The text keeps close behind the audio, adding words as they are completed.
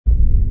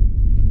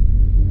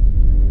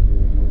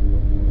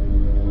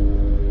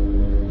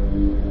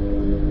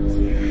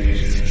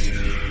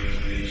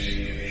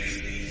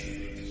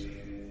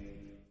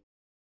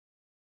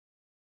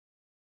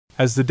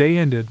As the day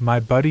ended, my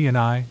buddy and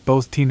I,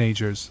 both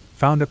teenagers,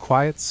 found a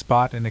quiet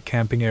spot in a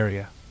camping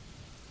area.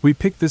 We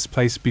picked this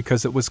place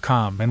because it was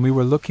calm and we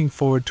were looking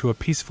forward to a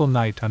peaceful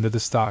night under the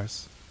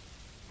stars.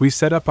 We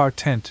set up our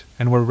tent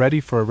and were ready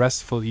for a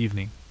restful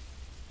evening.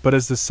 But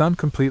as the sun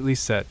completely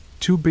set,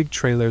 2 big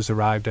trailers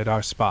arrived at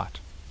our spot.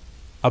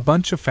 A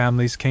bunch of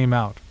families came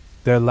out,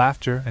 their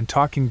laughter and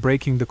talking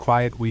breaking the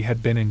quiet we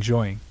had been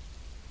enjoying.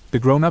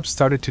 The grown-ups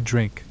started to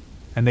drink,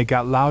 and they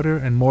got louder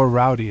and more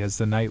rowdy as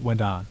the night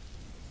went on.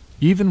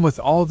 Even with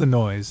all the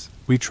noise,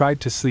 we tried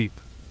to sleep,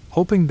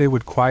 hoping they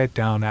would quiet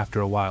down after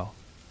a while.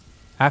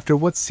 After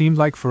what seemed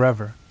like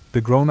forever,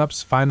 the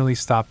grown-ups finally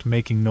stopped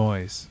making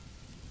noise.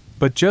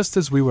 But just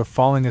as we were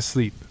falling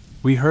asleep,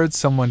 we heard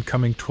someone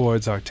coming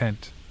towards our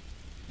tent.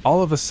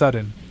 All of a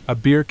sudden, a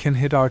bear can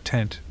hit our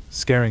tent,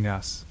 scaring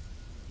us.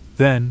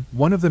 Then,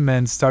 one of the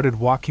men started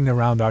walking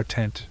around our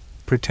tent,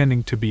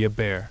 pretending to be a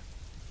bear.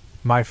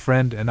 My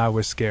friend and I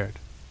were scared.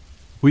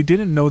 We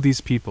didn't know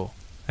these people,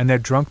 and their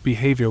drunk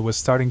behavior was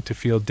starting to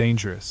feel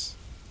dangerous.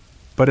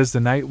 But as the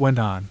night went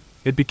on,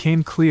 it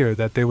became clear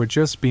that they were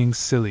just being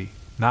silly,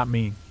 not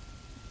mean.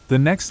 The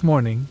next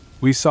morning,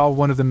 we saw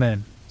one of the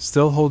men,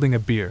 still holding a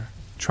beer,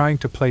 trying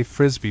to play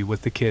frisbee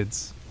with the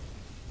kids.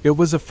 It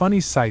was a funny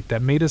sight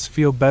that made us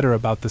feel better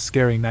about the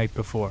scary night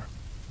before.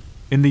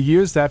 In the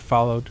years that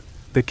followed,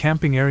 the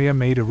camping area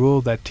made a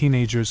rule that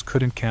teenagers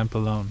couldn't camp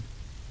alone.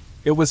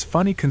 It was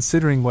funny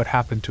considering what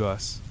happened to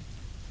us.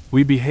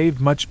 We behaved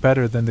much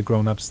better than the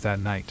grown-ups that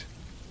night.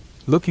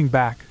 Looking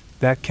back,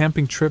 that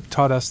camping trip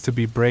taught us to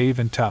be brave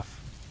and tough.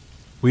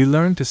 We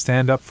learned to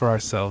stand up for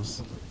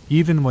ourselves,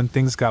 even when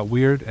things got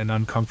weird and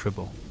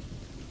uncomfortable.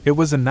 It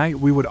was a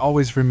night we would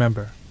always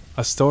remember,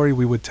 a story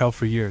we would tell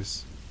for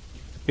years.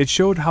 It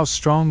showed how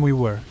strong we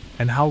were,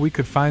 and how we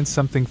could find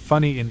something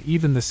funny in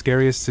even the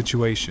scariest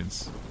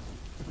situations.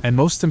 And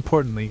most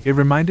importantly, it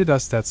reminded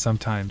us that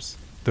sometimes,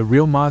 the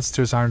real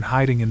monsters aren't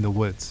hiding in the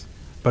woods,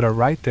 but are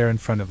right there in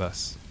front of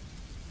us.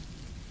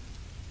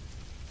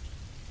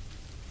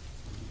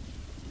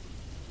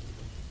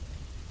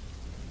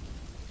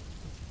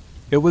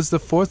 It was the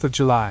 4th of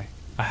July,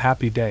 a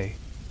happy day.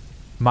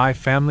 My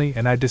family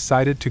and I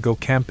decided to go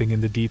camping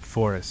in the deep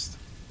forest.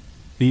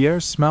 The air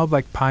smelled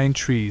like pine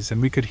trees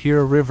and we could hear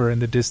a river in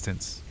the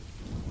distance.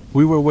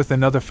 We were with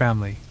another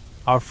family,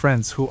 our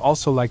friends who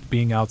also liked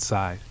being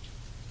outside.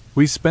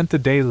 We spent the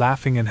day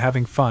laughing and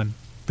having fun,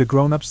 the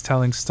grown-ups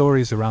telling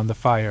stories around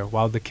the fire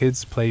while the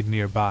kids played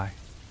nearby.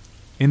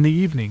 In the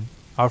evening,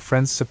 our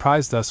friends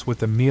surprised us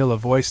with a meal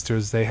of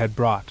oysters they had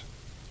brought.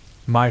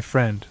 My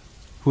friend,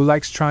 who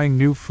likes trying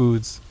new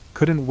foods,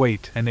 couldn't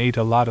wait and ate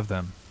a lot of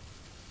them.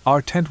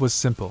 Our tent was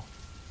simple,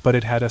 but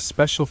it had a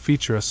special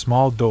feature, a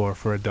small door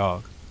for a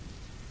dog.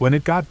 When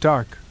it got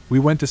dark, we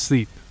went to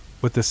sleep,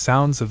 with the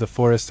sounds of the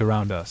forest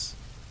around us.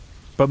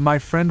 But my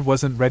friend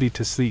wasn't ready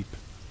to sleep.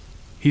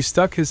 He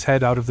stuck his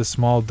head out of the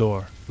small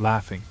door,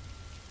 laughing.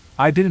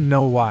 I didn't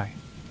know why,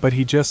 but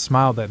he just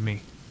smiled at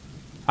me.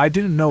 I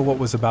didn't know what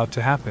was about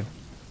to happen.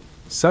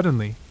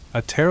 Suddenly,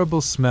 a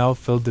terrible smell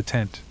filled the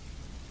tent.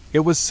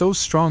 It was so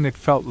strong it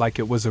felt like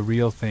it was a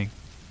real thing.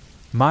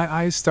 My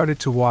eyes started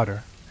to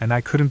water, and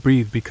I couldn't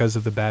breathe because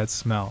of the bad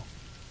smell.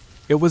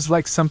 It was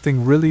like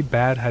something really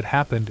bad had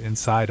happened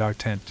inside our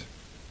tent.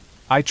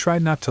 I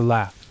tried not to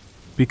laugh,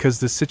 because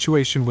the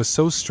situation was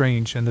so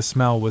strange and the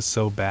smell was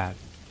so bad.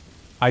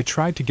 I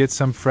tried to get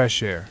some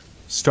fresh air,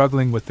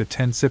 struggling with the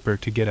tent zipper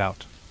to get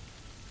out.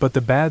 But the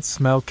bad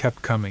smell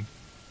kept coming.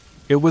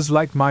 It was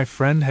like my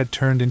friend had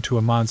turned into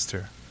a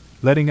monster,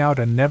 letting out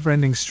a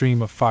never-ending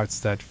stream of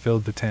farts that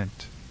filled the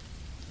tent.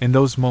 In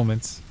those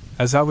moments,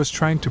 as I was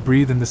trying to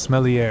breathe in the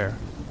smelly air,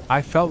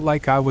 I felt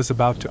like I was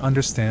about to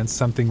understand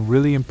something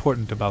really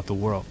important about the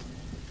world.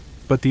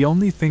 But the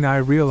only thing I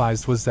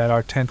realized was that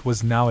our tent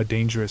was now a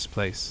dangerous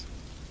place.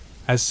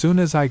 As soon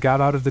as I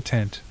got out of the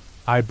tent,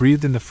 I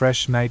breathed in the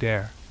fresh night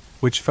air,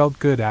 which felt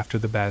good after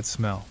the bad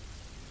smell.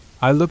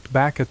 I looked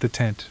back at the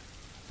tent,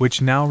 which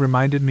now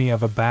reminded me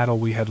of a battle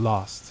we had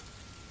lost.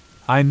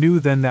 I knew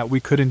then that we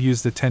couldn't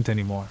use the tent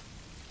anymore.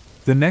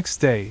 The next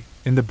day,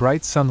 in the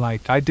bright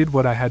sunlight, I did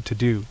what I had to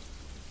do.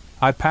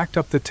 I packed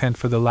up the tent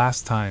for the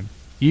last time,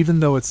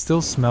 even though it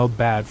still smelled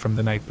bad from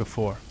the night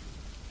before.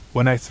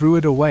 When I threw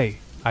it away,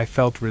 I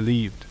felt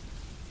relieved.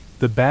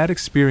 The bad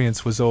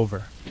experience was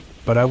over,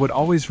 but I would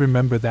always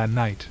remember that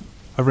night,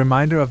 a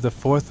reminder of the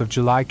 4th of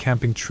July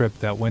camping trip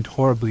that went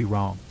horribly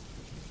wrong.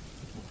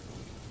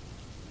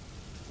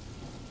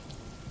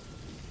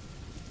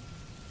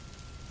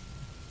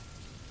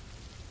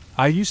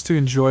 I used to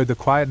enjoy the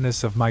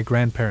quietness of my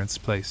grandparents'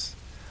 place,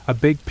 a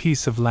big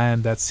piece of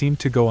land that seemed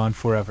to go on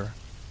forever.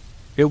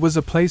 It was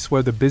a place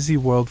where the busy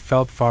world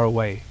felt far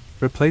away,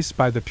 replaced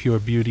by the pure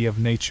beauty of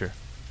nature.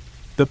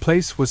 The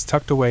place was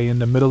tucked away in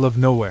the middle of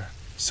nowhere,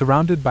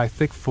 surrounded by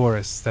thick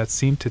forests that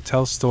seemed to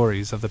tell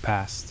stories of the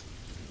past.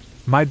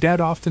 My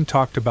dad often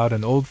talked about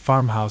an old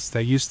farmhouse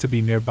that used to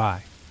be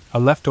nearby, a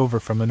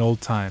leftover from an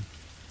old time.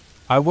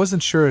 I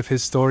wasn't sure if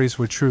his stories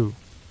were true,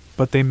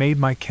 but they made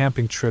my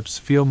camping trips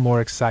feel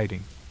more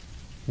exciting.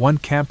 One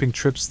camping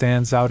trip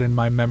stands out in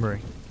my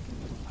memory.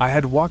 I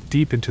had walked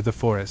deep into the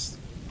forest,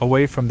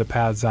 away from the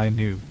paths I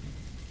knew.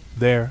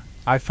 There,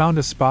 I found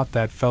a spot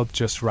that felt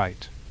just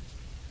right.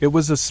 It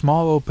was a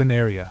small open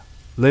area,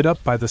 lit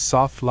up by the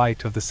soft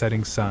light of the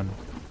setting sun.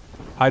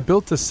 I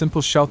built a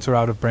simple shelter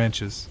out of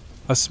branches,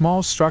 a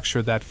small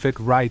structure that fit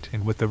right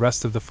in with the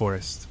rest of the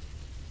forest.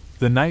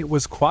 The night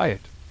was quiet,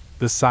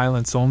 the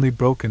silence only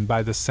broken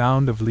by the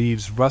sound of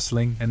leaves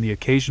rustling and the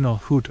occasional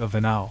hoot of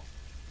an owl.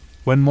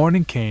 When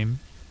morning came,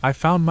 I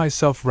found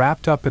myself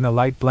wrapped up in a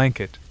light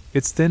blanket,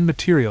 its thin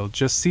material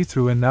just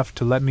see-through enough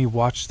to let me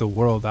watch the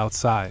world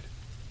outside.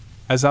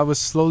 As I was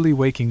slowly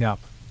waking up,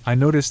 I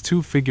noticed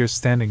two figures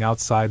standing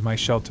outside my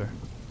shelter.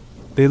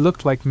 They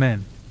looked like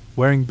men,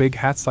 wearing big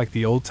hats like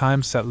the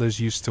old-time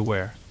settlers used to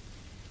wear.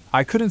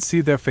 I couldn't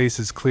see their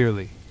faces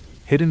clearly,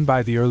 hidden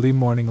by the early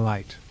morning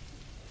light.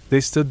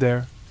 They stood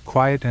there,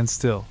 quiet and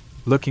still,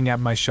 looking at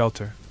my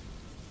shelter.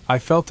 I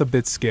felt a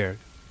bit scared.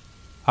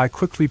 I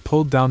quickly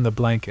pulled down the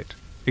blanket,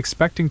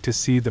 expecting to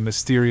see the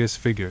mysterious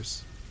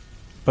figures.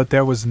 But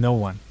there was no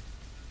one.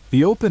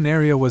 The open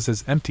area was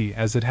as empty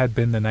as it had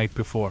been the night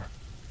before.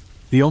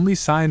 The only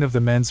sign of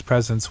the men's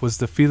presence was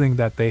the feeling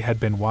that they had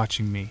been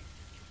watching me.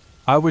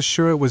 I was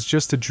sure it was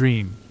just a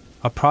dream,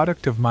 a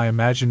product of my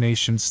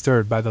imagination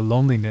stirred by the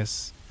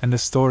loneliness and the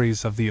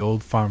stories of the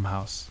old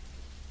farmhouse.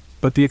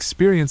 But the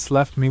experience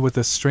left me with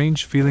a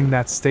strange feeling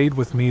that stayed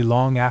with me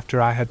long after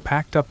I had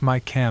packed up my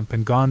camp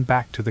and gone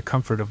back to the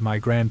comfort of my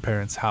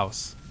grandparents'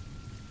 house.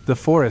 The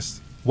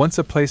forest, once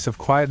a place of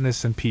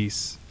quietness and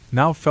peace,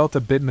 now felt a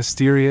bit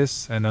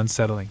mysterious and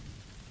unsettling.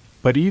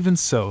 But even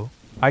so,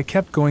 I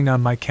kept going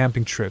on my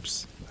camping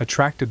trips,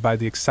 attracted by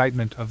the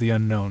excitement of the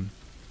unknown.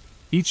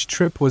 Each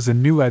trip was a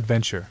new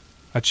adventure,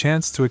 a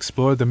chance to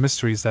explore the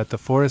mysteries that the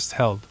forest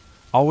held,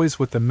 always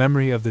with the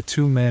memory of the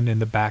two men in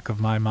the back of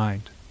my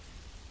mind.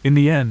 In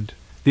the end,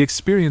 the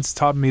experience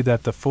taught me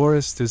that the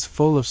forest is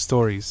full of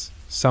stories,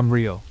 some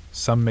real,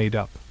 some made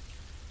up.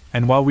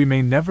 And while we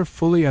may never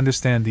fully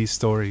understand these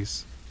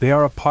stories, they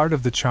are a part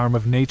of the charm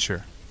of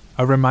nature,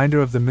 a reminder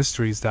of the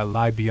mysteries that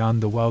lie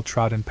beyond the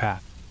well-trodden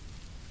path.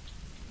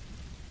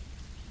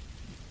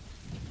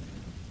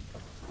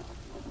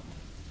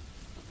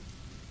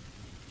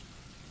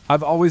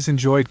 I've always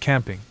enjoyed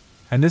camping,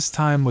 and this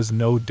time was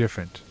no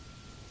different.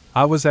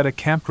 I was at a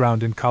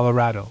campground in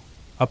Colorado,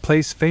 a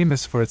place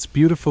famous for its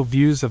beautiful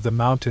views of the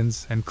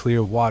mountains and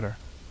clear water.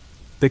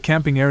 The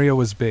camping area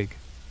was big,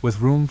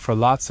 with room for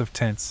lots of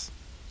tents.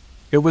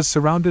 It was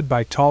surrounded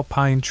by tall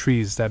pine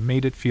trees that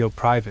made it feel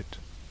private.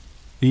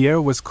 The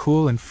air was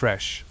cool and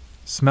fresh,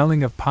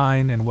 smelling of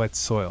pine and wet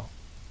soil.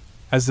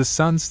 As the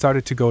sun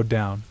started to go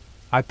down,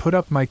 I put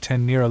up my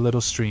tent near a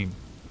little stream.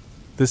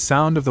 The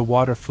sound of the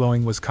water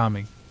flowing was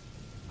calming.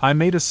 I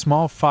made a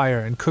small fire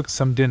and cooked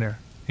some dinner,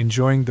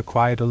 enjoying the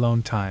quiet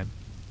alone time.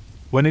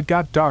 When it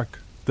got dark,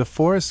 the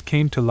forest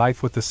came to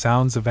life with the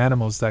sounds of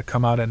animals that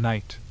come out at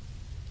night.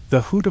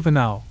 The hoot of an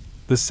owl,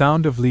 the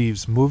sound of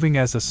leaves moving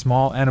as a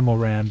small animal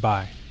ran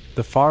by,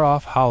 the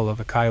far-off howl of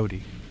a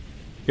coyote.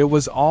 It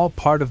was all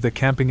part of the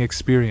camping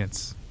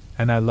experience,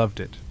 and I loved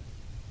it.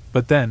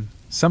 But then,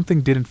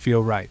 something didn't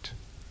feel right.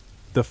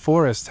 The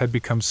forest had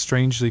become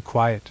strangely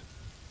quiet.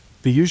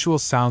 The usual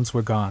sounds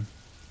were gone.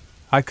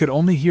 I could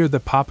only hear the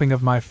popping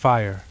of my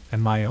fire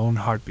and my own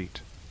heartbeat.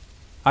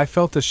 I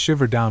felt a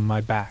shiver down my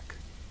back.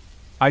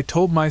 I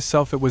told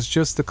myself it was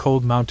just the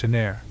cold mountain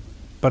air,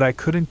 but I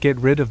couldn't get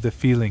rid of the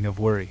feeling of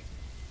worry.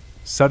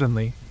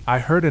 Suddenly, I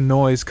heard a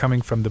noise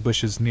coming from the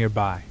bushes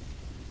nearby.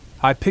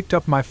 I picked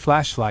up my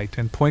flashlight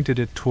and pointed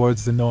it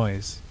towards the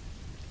noise.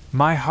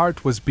 My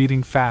heart was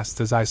beating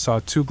fast as I saw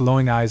two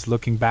glowing eyes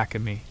looking back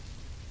at me.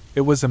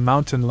 It was a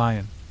mountain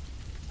lion.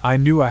 I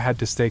knew I had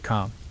to stay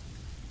calm.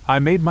 I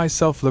made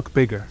myself look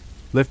bigger,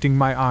 lifting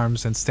my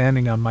arms and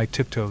standing on my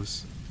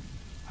tiptoes.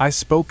 I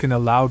spoke in a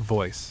loud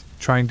voice,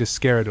 trying to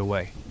scare it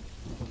away.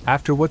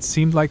 After what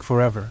seemed like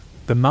forever,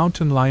 the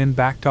mountain lion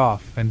backed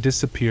off and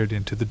disappeared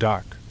into the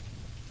dark.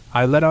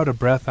 I let out a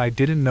breath I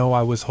didn't know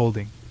I was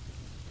holding.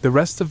 The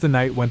rest of the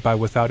night went by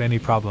without any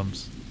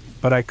problems,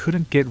 but I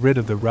couldn't get rid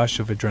of the rush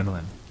of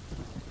adrenaline.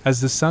 As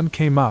the sun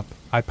came up,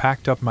 I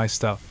packed up my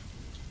stuff.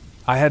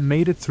 I had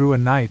made it through a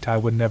night I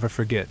would never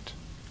forget.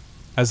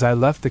 As I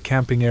left the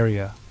camping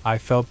area, I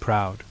felt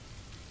proud.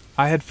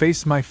 I had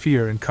faced my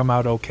fear and come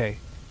out okay.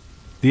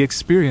 The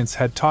experience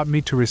had taught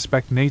me to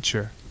respect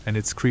nature and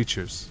its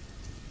creatures.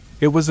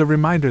 It was a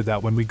reminder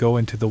that when we go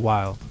into the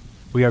wild,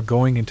 we are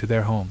going into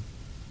their home.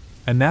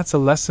 And that's a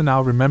lesson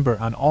I'll remember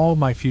on all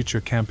my future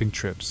camping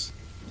trips.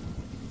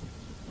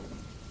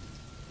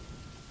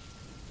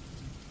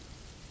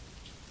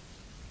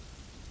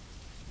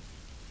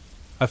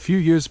 A few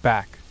years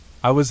back,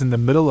 I was in the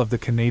middle of the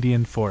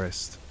Canadian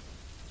forest.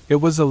 It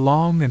was a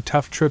long and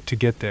tough trip to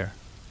get there,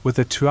 with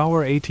a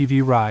 2-hour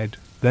ATV ride,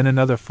 then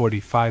another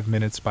 45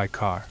 minutes by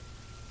car.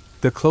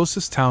 The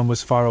closest town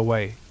was far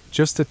away,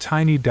 just a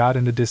tiny dot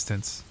in the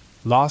distance,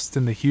 lost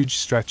in the huge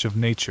stretch of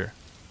nature.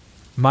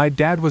 My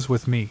dad was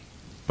with me,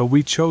 but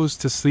we chose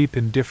to sleep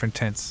in different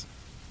tents.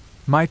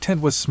 My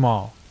tent was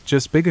small,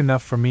 just big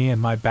enough for me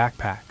and my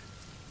backpack.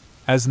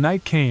 As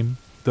night came,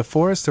 the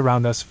forest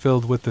around us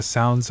filled with the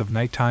sounds of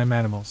nighttime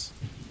animals.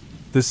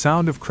 The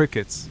sound of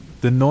crickets,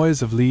 the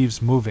noise of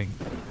leaves moving,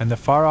 and the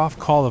far-off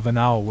call of an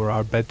owl were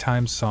our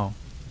bedtime song.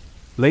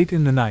 Late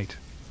in the night,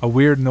 a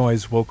weird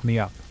noise woke me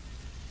up.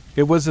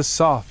 It was a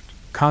soft,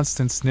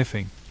 constant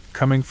sniffing,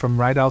 coming from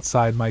right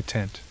outside my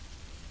tent.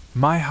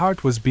 My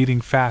heart was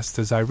beating fast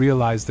as I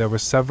realized there were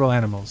several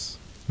animals,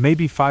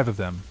 maybe 5 of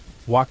them,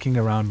 walking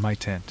around my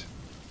tent.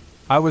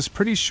 I was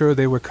pretty sure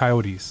they were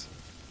coyotes,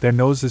 their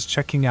noses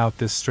checking out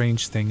this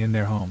strange thing in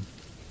their home.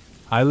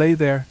 I lay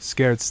there,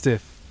 scared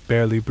stiff,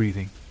 barely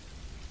breathing.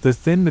 The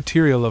thin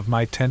material of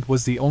my tent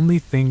was the only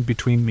thing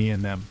between me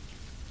and them.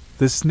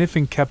 The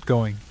sniffing kept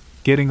going,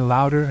 getting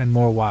louder and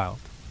more wild.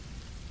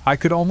 I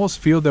could almost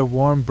feel their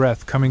warm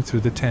breath coming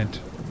through the tent,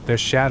 their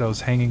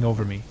shadows hanging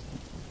over me.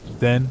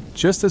 Then,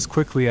 just as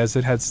quickly as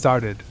it had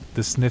started,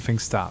 the sniffing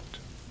stopped.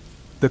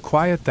 The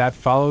quiet that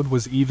followed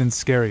was even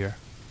scarier.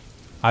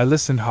 I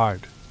listened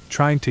hard,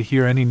 trying to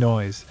hear any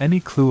noise, any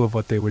clue of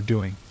what they were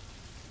doing.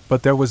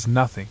 But there was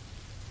nothing.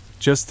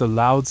 Just the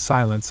loud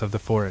silence of the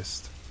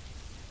forest.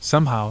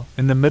 Somehow,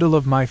 in the middle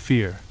of my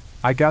fear,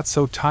 I got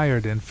so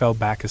tired and fell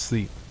back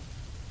asleep.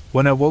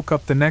 When I woke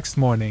up the next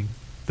morning,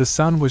 the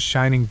sun was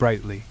shining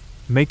brightly,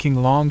 making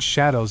long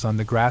shadows on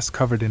the grass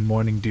covered in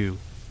morning dew.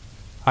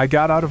 I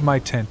got out of my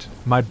tent,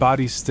 my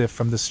body stiff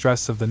from the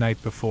stress of the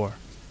night before.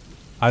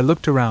 I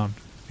looked around,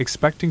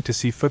 expecting to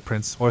see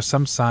footprints or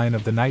some sign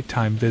of the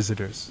nighttime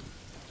visitors.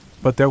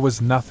 But there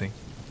was nothing.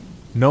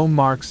 No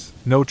marks,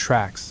 no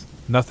tracks,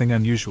 nothing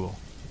unusual.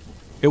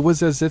 It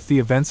was as if the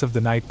events of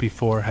the night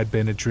before had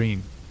been a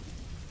dream.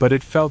 But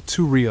it felt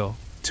too real,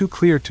 too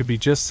clear to be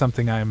just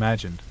something I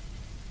imagined.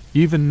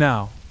 Even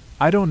now,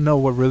 I don't know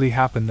what really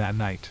happened that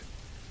night.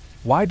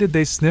 Why did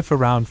they sniff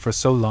around for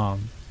so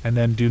long, and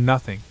then do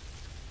nothing?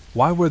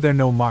 Why were there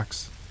no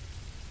marks?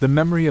 The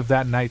memory of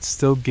that night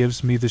still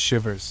gives me the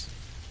shivers.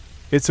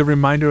 It's a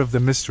reminder of the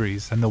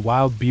mysteries and the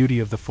wild beauty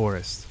of the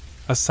forest,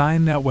 a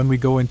sign that when we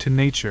go into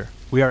nature,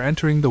 we are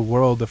entering the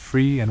world of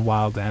free and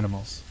wild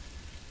animals.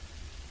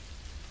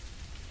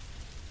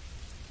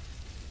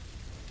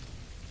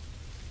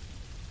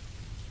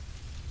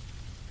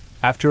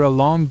 After a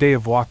long day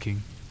of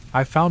walking,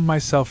 I found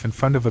myself in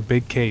front of a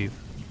big cave,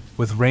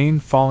 with rain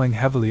falling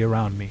heavily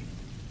around me.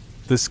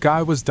 The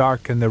sky was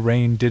dark and the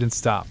rain didn't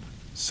stop,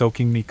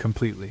 soaking me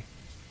completely.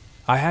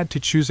 I had to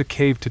choose a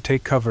cave to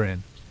take cover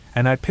in,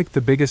 and I picked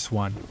the biggest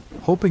one,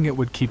 hoping it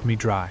would keep me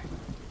dry.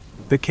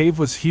 The cave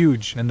was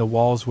huge and the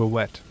walls were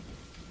wet.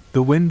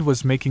 The wind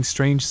was making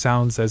strange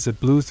sounds as it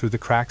blew through the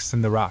cracks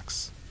in the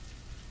rocks.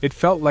 It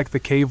felt like the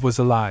cave was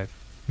alive,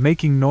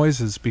 making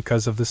noises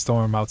because of the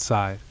storm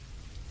outside.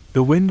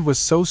 The wind was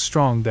so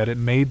strong that it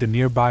made the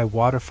nearby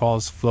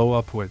waterfalls flow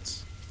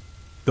upwards.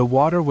 The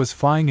water was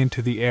flying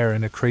into the air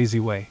in a crazy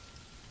way.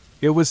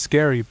 It was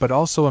scary but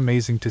also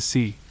amazing to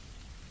see.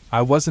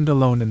 I wasn't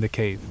alone in the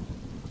cave.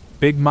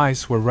 Big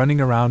mice were running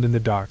around in the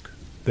dark,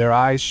 their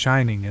eyes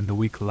shining in the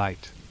weak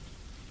light.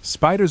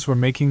 Spiders were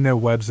making their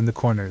webs in the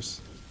corners,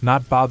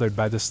 not bothered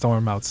by the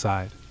storm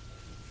outside.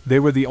 They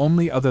were the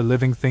only other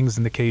living things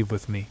in the cave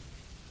with me.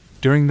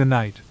 During the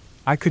night,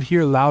 I could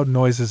hear loud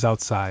noises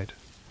outside,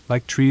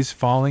 like trees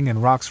falling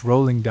and rocks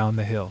rolling down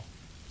the hill.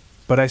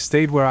 But I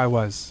stayed where I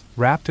was,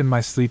 wrapped in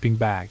my sleeping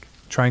bag,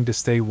 trying to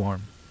stay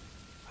warm.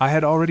 I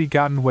had already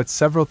gotten wet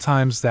several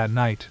times that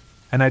night,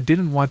 and I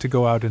didn't want to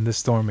go out in the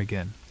storm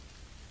again.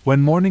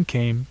 When morning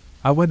came,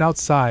 I went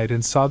outside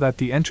and saw that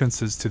the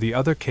entrances to the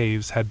other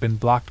caves had been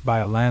blocked by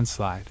a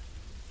landslide.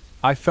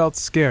 I felt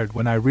scared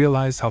when I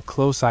realized how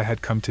close I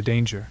had come to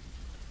danger.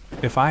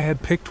 If I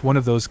had picked one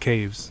of those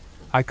caves,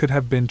 I could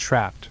have been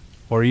trapped,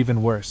 or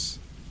even worse.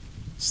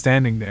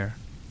 Standing there,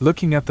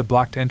 looking at the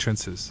blocked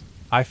entrances,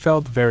 I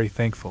felt very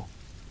thankful.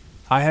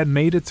 I had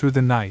made it through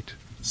the night,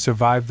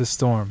 survived the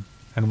storm,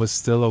 and was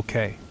still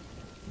okay.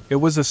 It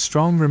was a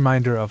strong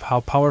reminder of how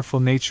powerful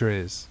nature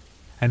is,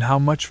 and how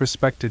much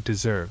respect it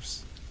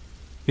deserves.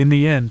 In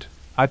the end,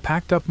 I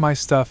packed up my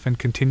stuff and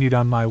continued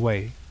on my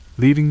way,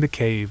 leaving the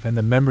cave and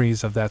the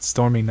memories of that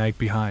stormy night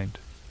behind.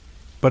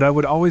 But I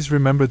would always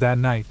remember that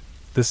night,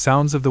 the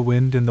sounds of the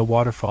wind in the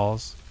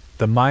waterfalls,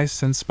 the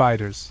mice and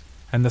spiders,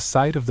 and the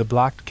sight of the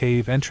blocked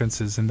cave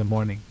entrances in the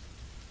morning.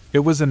 It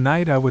was a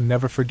night I would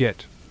never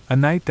forget, a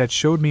night that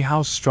showed me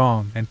how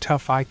strong and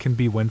tough I can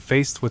be when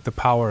faced with the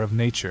power of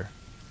nature.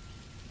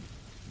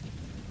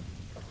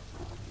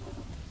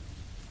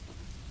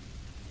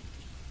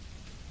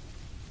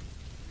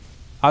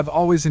 I've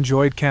always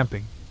enjoyed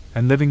camping,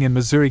 and living in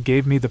Missouri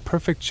gave me the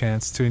perfect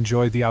chance to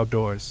enjoy the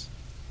outdoors.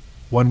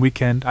 One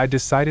weekend I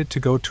decided to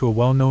go to a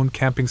well-known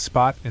camping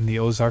spot in the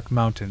Ozark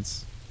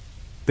Mountains.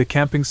 The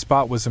camping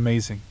spot was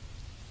amazing.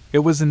 It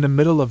was in the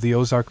middle of the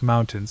Ozark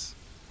Mountains,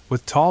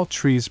 with tall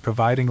trees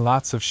providing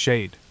lots of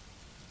shade.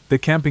 The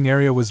camping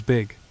area was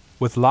big,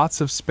 with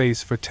lots of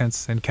space for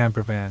tents and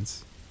camper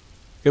vans.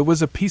 It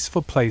was a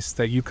peaceful place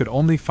that you could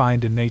only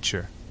find in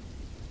nature.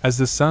 As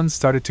the sun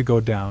started to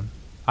go down,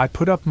 I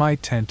put up my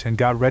tent and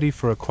got ready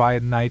for a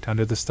quiet night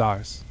under the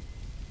stars.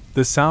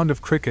 The sound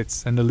of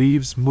crickets and the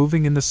leaves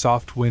moving in the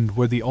soft wind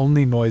were the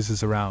only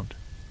noises around.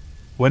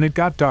 When it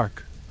got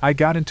dark, I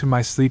got into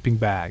my sleeping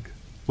bag,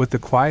 with the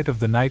quiet of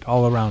the night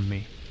all around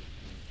me.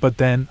 But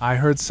then I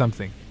heard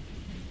something.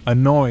 A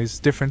noise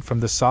different from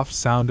the soft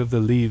sound of the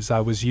leaves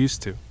I was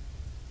used to.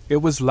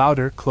 It was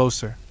louder,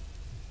 closer.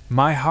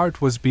 My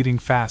heart was beating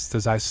fast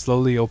as I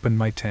slowly opened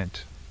my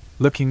tent,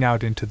 looking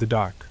out into the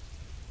dark.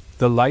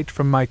 The light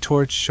from my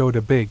torch showed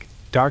a big,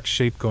 dark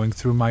shape going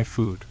through my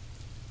food.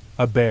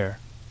 A bear.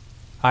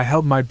 I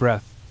held my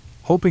breath,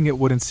 hoping it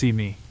wouldn't see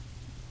me.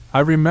 I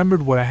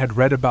remembered what I had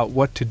read about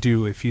what to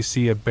do if you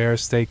see a bear: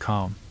 stay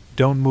calm,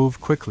 don't move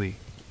quickly,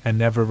 and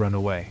never run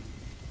away.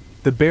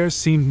 The bear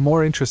seemed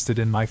more interested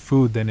in my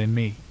food than in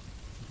me.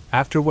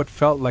 After what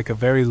felt like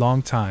a very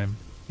long time,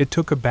 it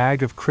took a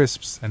bag of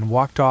crisps and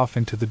walked off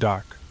into the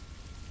dark.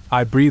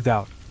 I breathed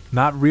out,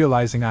 not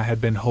realizing I had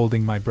been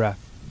holding my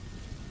breath.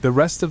 The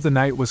rest of the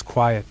night was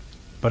quiet,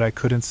 but I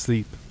couldn't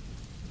sleep.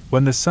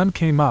 When the sun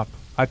came up,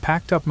 I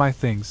packed up my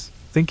things,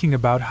 thinking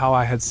about how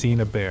I had seen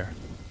a bear.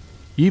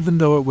 Even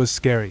though it was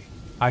scary,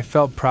 I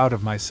felt proud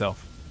of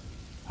myself.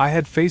 I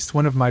had faced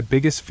one of my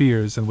biggest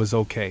fears and was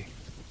okay.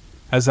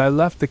 As I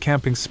left the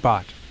camping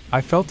spot, I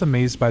felt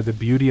amazed by the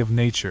beauty of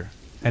nature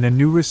and a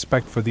new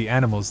respect for the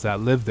animals that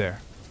lived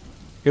there.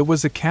 It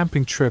was a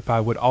camping trip I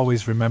would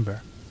always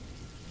remember.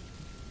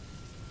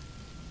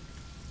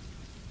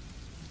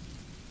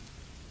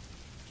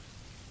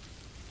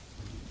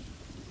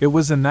 It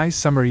was a nice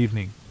summer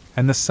evening,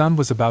 and the sun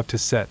was about to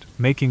set,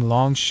 making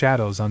long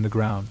shadows on the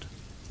ground.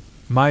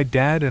 My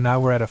dad and I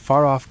were at a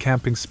far-off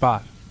camping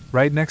spot,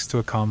 right next to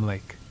a calm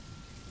lake.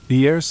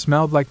 The air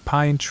smelled like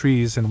pine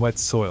trees and wet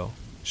soil,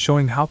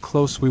 showing how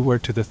close we were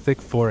to the thick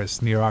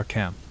forest near our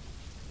camp.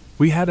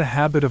 We had a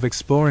habit of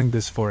exploring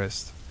this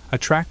forest,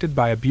 attracted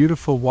by a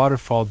beautiful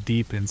waterfall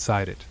deep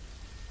inside it.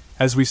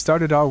 As we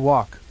started our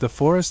walk, the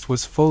forest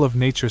was full of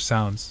nature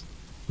sounds,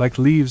 like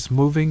leaves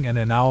moving and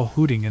an owl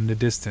hooting in the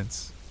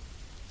distance.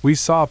 We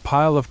saw a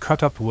pile of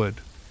cut-up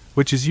wood,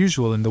 which is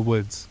usual in the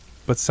woods,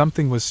 but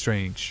something was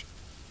strange.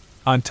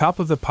 On top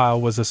of the pile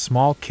was a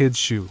small kid's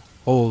shoe,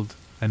 old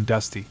and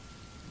dusty.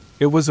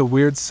 It was a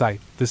weird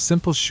sight, the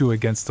simple shoe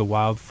against the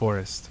wild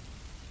forest.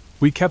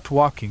 We kept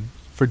walking,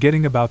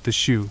 forgetting about the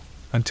shoe,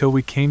 until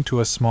we came to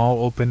a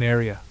small open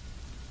area.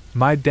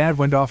 My dad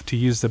went off to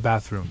use the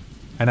bathroom,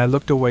 and I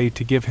looked away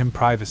to give him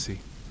privacy.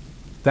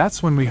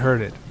 That's when we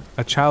heard it,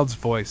 a child's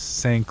voice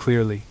saying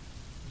clearly,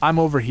 "I'm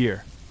over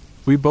here."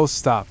 We both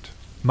stopped.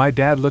 My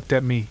dad looked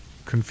at me,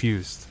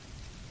 confused.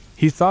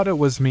 He thought it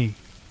was me,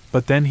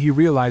 but then he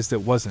realized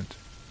it wasn't.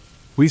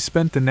 We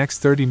spent the next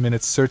 30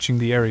 minutes searching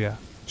the area,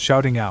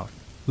 shouting out,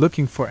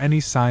 looking for any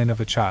sign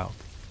of a child.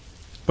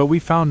 But we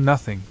found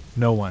nothing,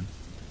 no one.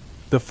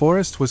 The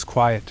forest was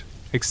quiet,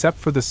 except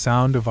for the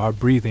sound of our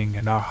breathing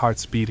and our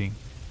hearts beating.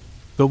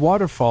 The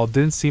waterfall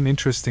didn't seem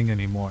interesting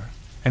anymore,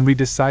 and we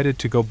decided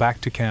to go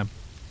back to camp.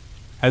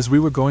 As we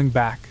were going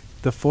back,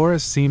 the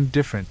forest seemed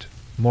different,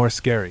 more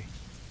scary.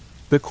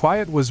 The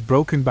quiet was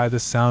broken by the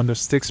sound of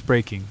sticks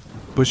breaking,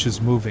 bushes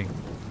moving,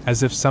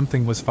 as if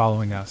something was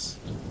following us.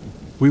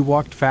 We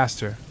walked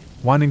faster,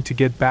 wanting to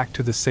get back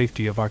to the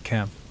safety of our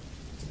camp.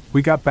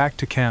 We got back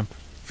to camp,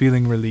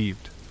 feeling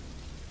relieved.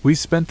 We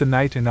spent the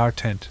night in our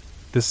tent,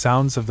 the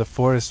sounds of the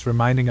forest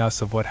reminding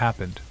us of what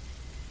happened.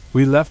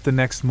 We left the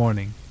next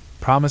morning,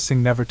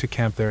 promising never to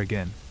camp there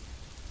again.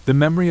 The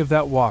memory of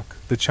that walk,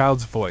 the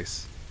child's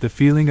voice, the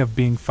feeling of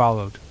being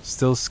followed,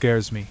 still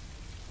scares me.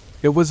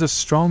 It was a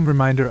strong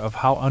reminder of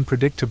how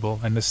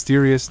unpredictable and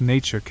mysterious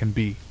nature can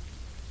be.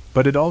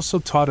 But it also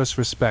taught us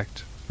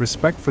respect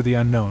for the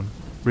unknown,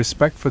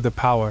 respect for the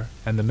power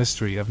and the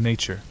mystery of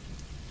nature.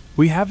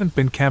 We haven't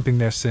been camping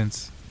there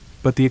since,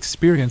 but the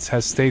experience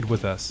has stayed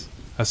with us,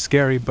 a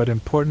scary but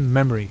important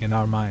memory in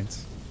our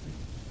minds.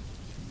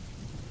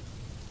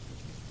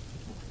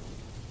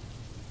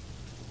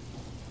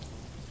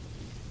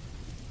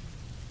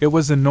 It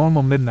was a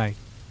normal midnight,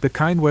 the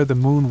kind where the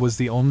moon was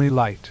the only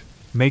light,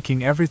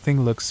 making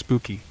everything look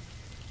spooky.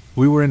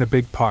 We were in a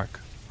big park,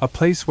 a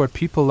place where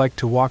people like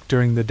to walk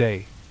during the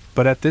day,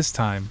 but at this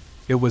time,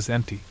 it was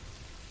empty.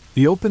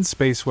 The open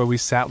space where we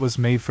sat was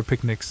made for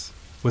picnics,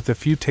 with a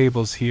few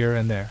tables here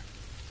and there.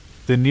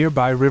 The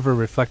nearby river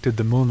reflected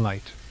the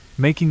moonlight,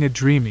 making a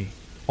dreamy,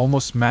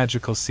 almost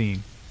magical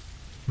scene.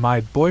 My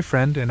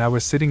boyfriend and I were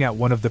sitting at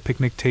one of the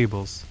picnic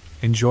tables,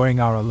 enjoying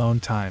our alone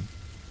time.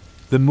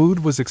 The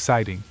mood was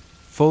exciting,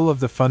 full of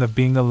the fun of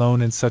being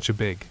alone in such a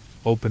big,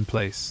 open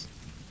place.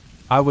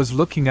 I was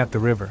looking at the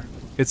river,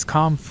 its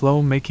calm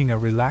flow making a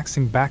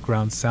relaxing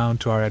background sound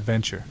to our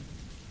adventure.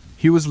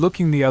 He was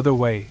looking the other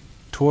way,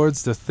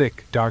 towards the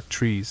thick, dark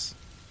trees.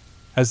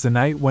 As the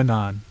night went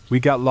on, we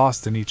got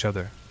lost in each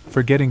other,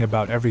 forgetting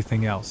about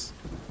everything else.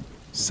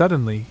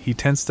 Suddenly, he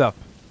tensed up,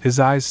 his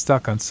eyes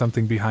stuck on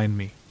something behind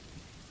me.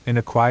 In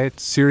a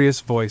quiet,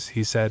 serious voice,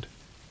 he said,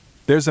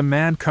 "There's a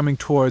man coming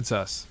towards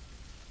us."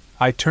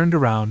 I turned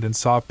around and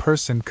saw a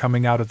person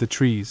coming out of the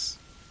trees.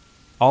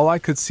 All I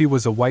could see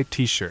was a white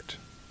t-shirt,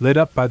 lit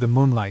up by the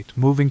moonlight,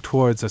 moving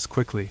towards us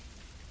quickly.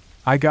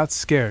 I got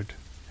scared,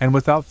 and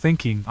without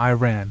thinking, I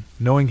ran,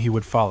 knowing he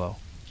would follow.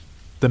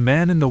 The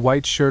man in the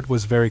white shirt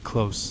was very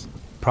close.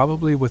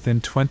 probably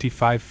within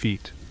 25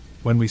 feet,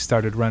 when we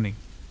started running.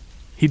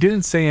 He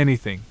didn't say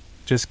anything,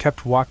 just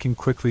kept walking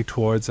quickly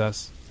towards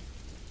us.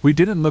 We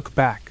didn't look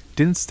back,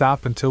 didn't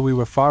stop until we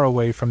were far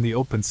away from the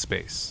open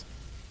space.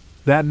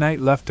 That night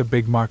left a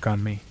big mark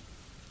on me.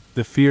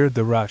 The fear,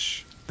 the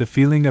rush, the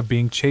feeling of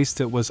being chased,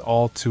 it was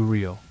all too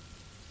real.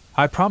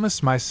 I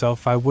promised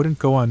myself I wouldn't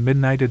go on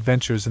midnight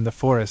adventures in the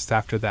forest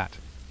after that.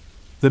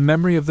 The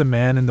memory of the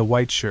man in the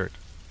white shirt,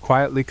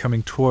 quietly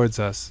coming towards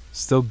us,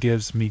 still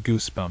gives me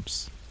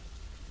goosebumps.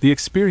 The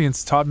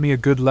experience taught me a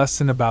good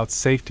lesson about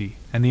safety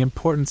and the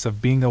importance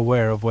of being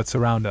aware of what's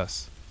around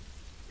us.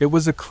 It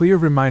was a clear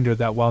reminder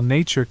that while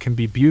nature can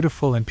be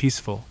beautiful and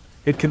peaceful,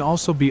 it can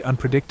also be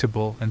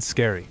unpredictable and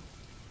scary.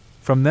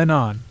 From then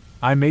on,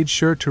 I made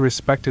sure to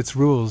respect its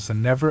rules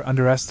and never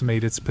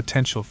underestimate its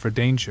potential for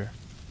danger.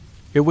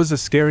 It was a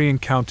scary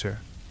encounter,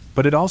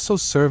 but it also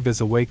served as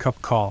a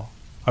wake-up call,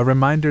 a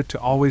reminder to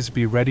always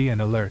be ready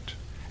and alert,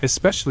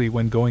 especially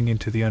when going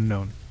into the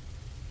unknown.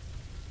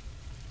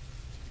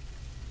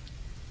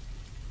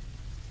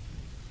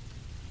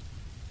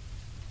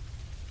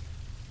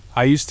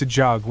 I used to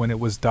jog when it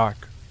was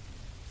dark.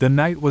 The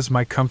night was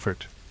my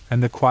comfort,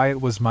 and the quiet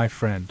was my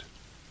friend.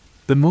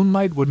 The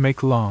moonlight would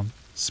make long,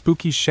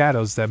 spooky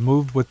shadows that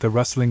moved with the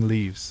rustling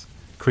leaves,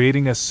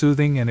 creating a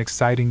soothing and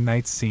exciting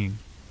night scene.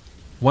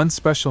 One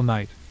special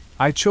night,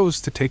 I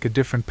chose to take a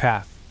different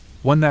path,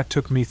 one that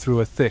took me through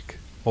a thick,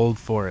 old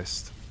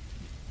forest.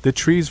 The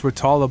trees were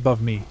tall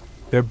above me,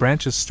 their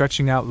branches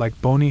stretching out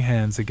like bony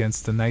hands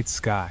against the night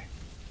sky.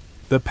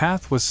 The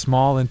path was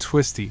small and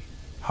twisty,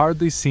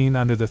 hardly seen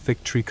under the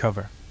thick tree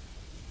cover.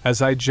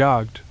 As I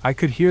jogged, I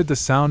could hear the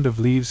sound of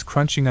leaves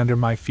crunching under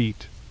my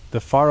feet, the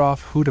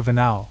far-off hoot of an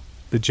owl,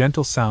 the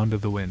gentle sound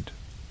of the wind.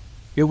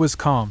 It was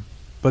calm,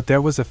 but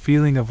there was a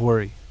feeling of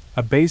worry,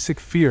 a basic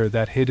fear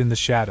that hid in the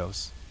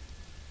shadows.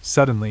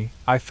 Suddenly,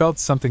 I felt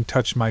something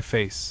touch my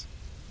face.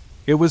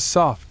 It was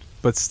soft,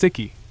 but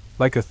sticky,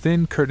 like a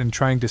thin curtain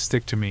trying to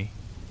stick to me.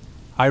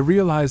 I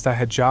realized I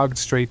had jogged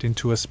straight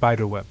into a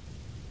spiderweb.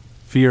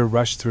 Fear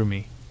rushed through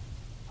me.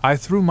 I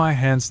threw my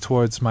hands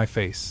towards my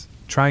face,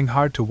 trying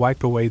hard to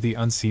wipe away the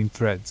unseen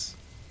threads.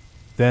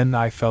 Then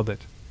I felt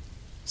it.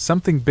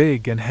 Something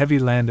big and heavy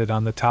landed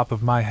on the top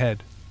of my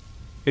head.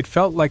 It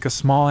felt like a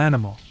small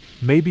animal,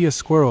 maybe a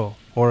squirrel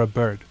or a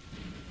bird.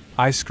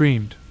 I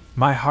screamed,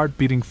 my heart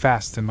beating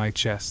fast in my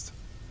chest.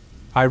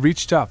 I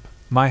reached up,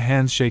 my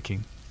hands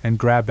shaking, and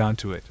grabbed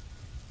onto it.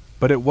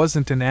 But it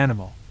wasn't an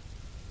animal.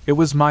 It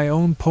was my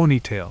own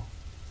ponytail,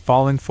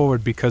 falling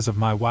forward because of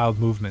my wild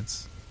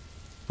movements.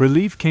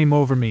 Relief came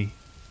over me,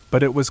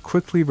 but it was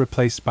quickly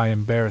replaced by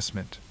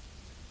embarrassment.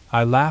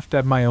 I laughed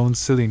at my own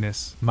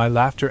silliness, my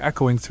laughter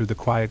echoing through the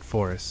quiet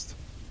forest.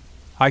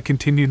 I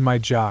continued my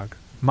jog,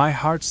 my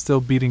heart still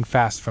beating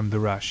fast from the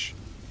rush.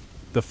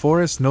 The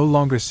forest no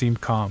longer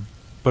seemed calm,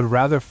 but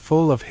rather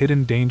full of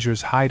hidden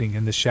dangers hiding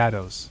in the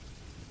shadows.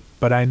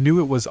 But I knew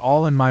it was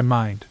all in my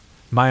mind,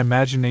 my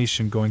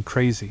imagination going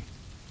crazy.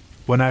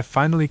 When I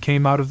finally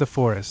came out of the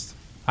forest,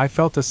 I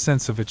felt a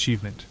sense of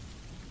achievement.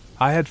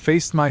 I had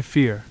faced my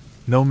fear,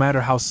 no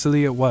matter how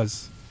silly it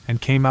was,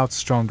 and came out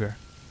stronger.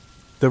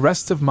 The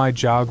rest of my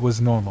jog was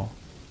normal,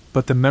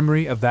 but the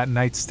memory of that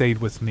night stayed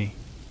with me.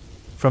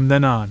 From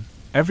then on,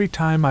 every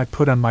time I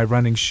put on my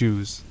running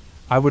shoes,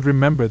 I would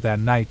remember that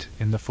night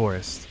in the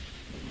forest.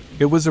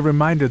 It was a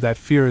reminder that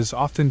fear is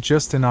often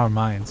just in our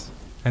minds,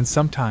 and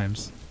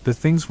sometimes, the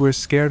things we're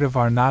scared of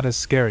are not as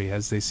scary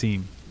as they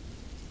seem.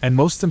 And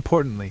most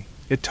importantly,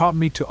 it taught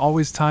me to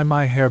always tie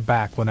my hair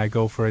back when I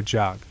go for a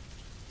jog.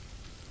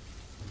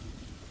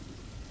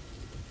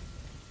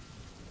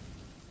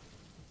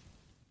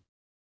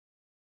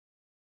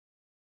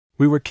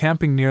 We were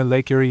camping near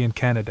Lake Eerie in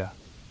Canada.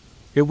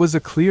 It was a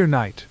clear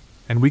night,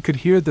 and we could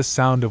hear the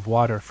sound of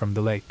water from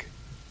the lake.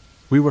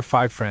 We were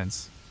 5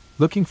 friends,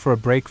 looking for a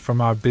break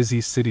from our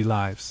busy city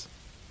lives.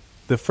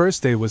 The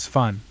first day was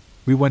fun,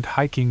 we went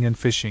hiking and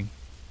fishing.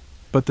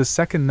 But the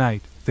second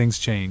night, things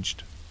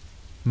changed.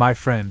 My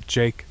friend,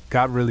 Jake,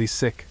 got really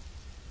sick.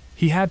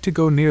 He had to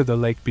go near the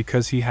lake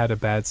because he had a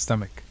bad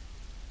stomach.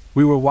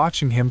 We were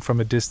watching him from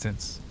a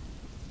distance.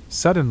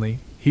 Suddenly,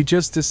 he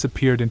just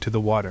disappeared into the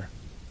water.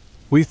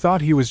 We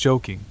thought he was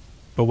joking,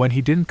 but when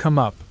he didn't come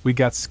up, we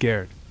got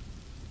scared.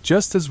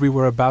 Just as we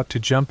were about to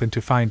jump in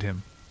to find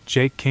him,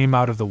 Jake came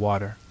out of the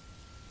water.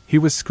 He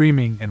was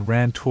screaming and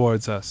ran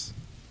towards us.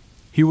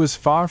 He was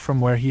far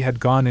from where he had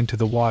gone into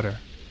the water,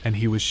 and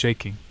he was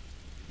shaking.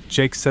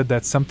 Jake said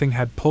that something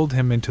had pulled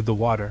him into the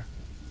water.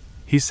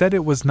 He said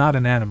it was not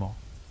an animal,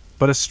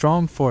 but a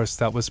strong force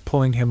that was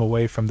pulling him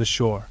away from the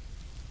shore.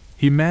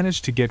 He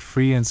managed to get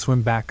free and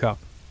swim back up,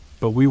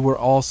 but we were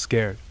all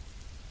scared.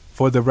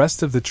 For the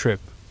rest of the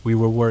trip, we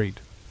were worried.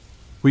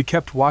 We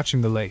kept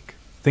watching the lake,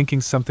 thinking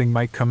something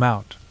might come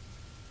out.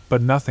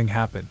 But nothing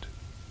happened.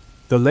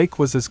 The lake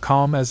was as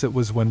calm as it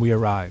was when we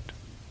arrived.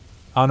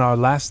 On our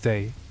last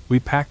day, we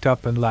packed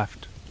up and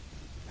left.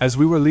 As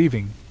we were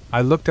leaving,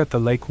 I looked at the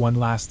lake one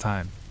last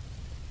time.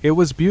 It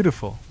was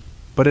beautiful,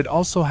 but it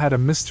also had a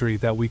mystery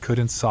that we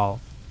couldn't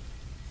solve.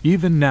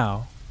 Even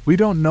now, We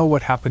don't know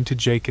what happened to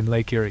Jake in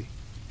Lake Erie.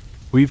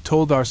 We've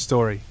told our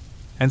story,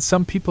 and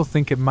some people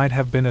think it might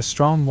have been a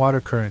strong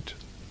water current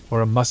or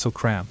a muscle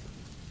cramp.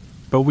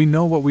 But we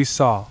know what we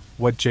saw,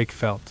 what Jake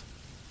felt.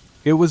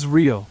 It was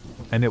real,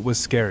 and it was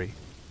scary.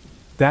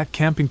 That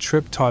camping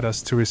trip taught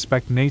us to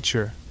respect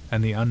nature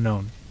and the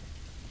unknown.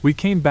 We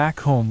came back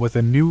home with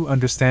a new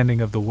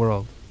understanding of the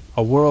world,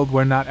 a world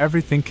where not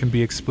everything can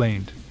be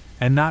explained,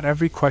 and not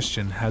every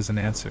question has an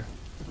answer.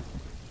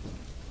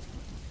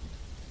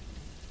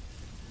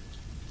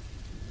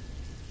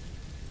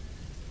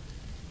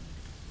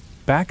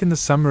 Back in the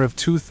summer of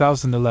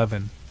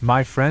 2011,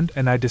 my friend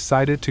and I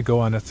decided to go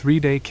on a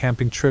 3-day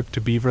camping trip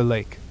to Beaver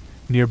Lake,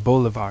 near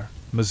Bolivar,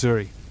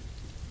 Missouri.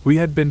 We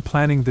had been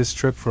planning this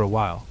trip for a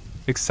while,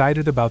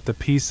 excited about the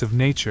peace of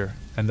nature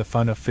and the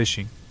fun of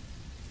fishing.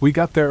 We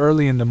got there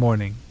early in the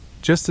morning,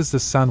 just as the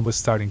sun was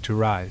starting to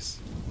rise.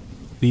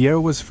 The air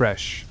was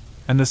fresh,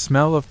 and the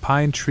smell of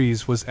pine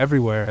trees was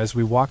everywhere as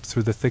we walked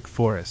through the thick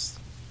forest,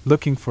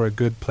 looking for a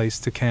good place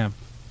to camp.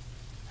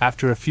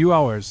 After a few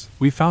hours,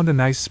 we found a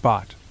nice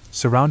spot,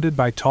 surrounded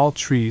by tall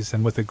trees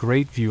and with a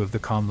great view of the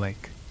calm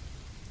lake.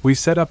 We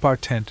set up our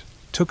tent,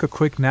 took a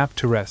quick nap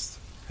to rest,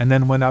 and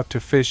then went out to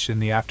fish in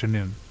the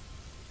afternoon.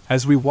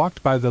 As we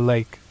walked by the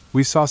lake,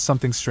 we saw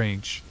something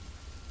strange.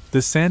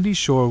 The sandy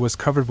shore was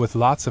covered with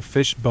lots of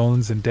fish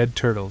bones and dead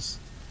turtles,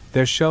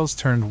 their shells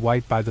turned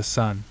white by the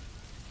sun.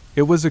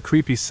 It was a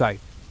creepy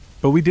sight,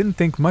 but we didn't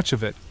think much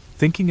of it,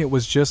 thinking it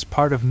was just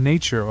part of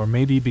nature or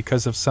maybe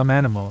because of some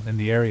animal in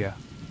the area.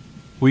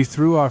 We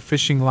threw our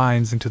fishing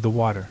lines into the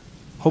water,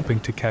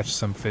 hoping to catch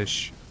some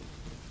fish.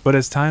 But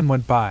as time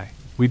went by,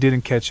 we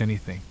didn't catch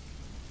anything.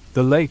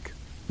 The lake,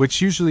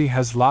 which usually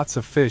has lots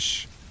of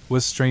fish,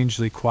 was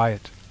strangely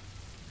quiet.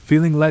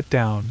 Feeling let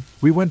down,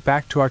 we went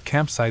back to our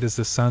campsite as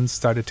the sun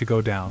started to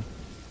go down.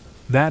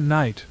 That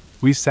night,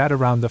 we sat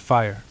around the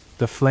fire,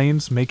 the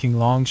flames making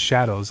long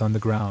shadows on the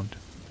ground.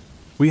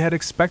 We had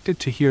expected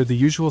to hear the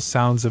usual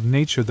sounds of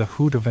nature, the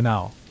hoot of an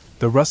owl,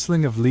 the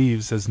rustling of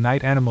leaves as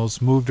night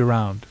animals moved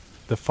around,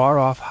 the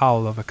far-off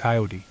howl of a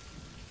coyote.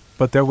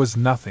 But there was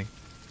nothing.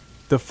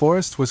 The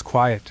forest was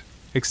quiet,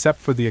 except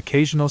for the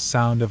occasional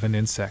sound of an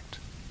insect.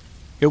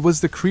 It was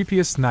the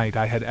creepiest night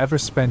I had ever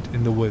spent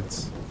in the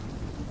woods.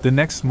 The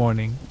next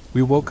morning,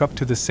 we woke up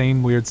to the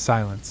same weird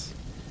silence.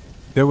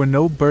 There were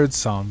no bird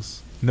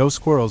songs, no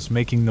squirrels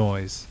making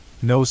noise,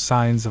 no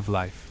signs of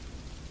life.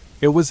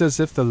 It was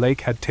as if the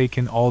lake had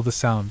taken all the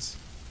sounds.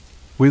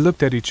 We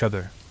looked at each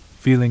other,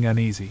 feeling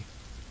uneasy.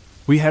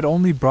 We had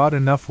only brought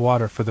enough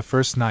water for the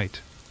first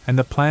night, and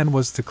the plan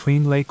was to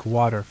clean lake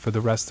water for the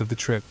rest of the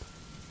trip.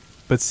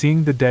 But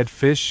seeing the dead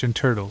fish and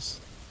turtles,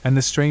 and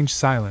the strange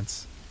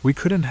silence, we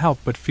couldn't help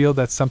but feel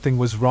that something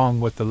was wrong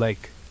with the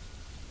lake.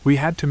 We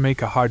had to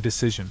make a hard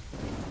decision.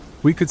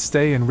 We could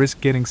stay and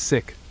risk getting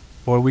sick,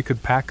 or we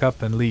could pack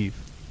up and leave.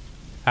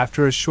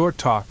 After a short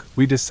talk,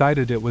 we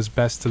decided it was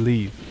best to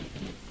leave.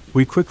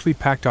 We quickly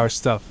packed our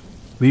stuff,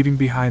 leaving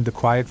behind the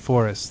quiet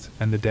forest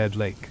and the dead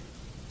lake.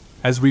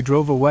 As we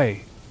drove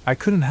away, I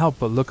couldn't help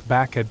but look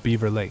back at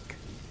Beaver Lake.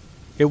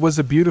 It was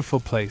a beautiful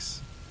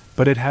place,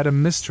 but it had a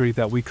mystery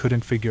that we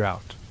couldn't figure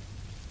out.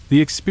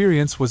 The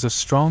experience was a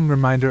strong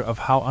reminder of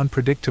how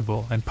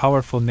unpredictable and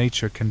powerful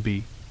nature can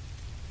be.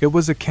 It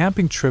was a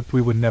camping trip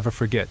we would never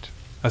forget,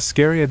 a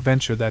scary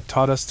adventure that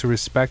taught us to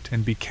respect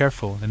and be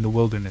careful in the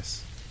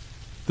wilderness.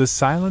 The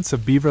silence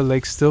of Beaver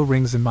Lake still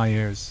rings in my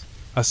ears,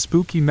 a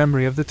spooky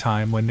memory of the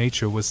time when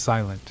nature was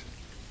silent.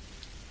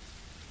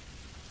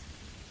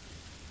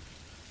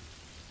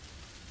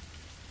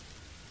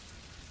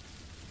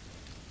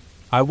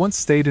 I once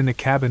stayed in a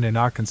cabin in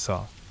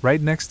Arkansas,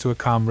 right next to a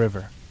calm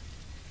river.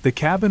 The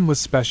cabin was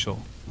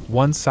special.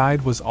 One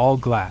side was all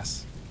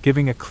glass,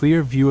 giving a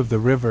clear view of the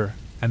river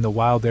and the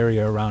wild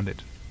area around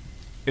it.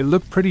 It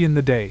looked pretty in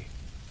the day,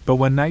 but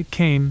when night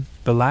came,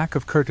 the lack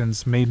of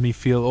curtains made me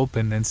feel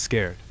open and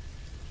scared.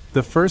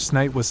 The first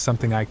night was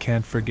something I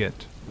can't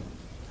forget.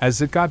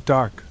 As it got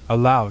dark, a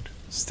loud,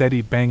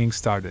 steady banging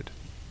started.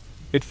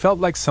 It felt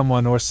like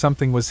someone or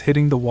something was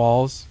hitting the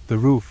walls, the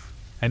roof,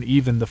 and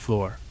even the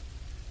floor.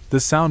 The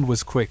sound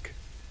was quick,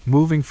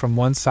 moving from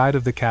one side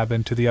of the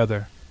cabin to the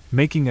other,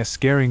 making a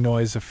scary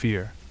noise of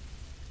fear.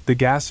 The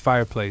gas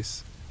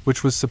fireplace,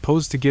 which was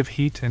supposed to give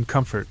heat and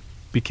comfort,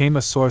 became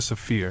a source of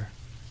fear.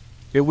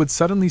 It would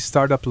suddenly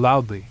start up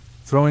loudly,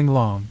 throwing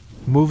long,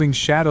 moving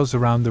shadows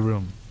around the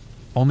room,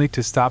 only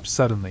to stop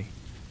suddenly,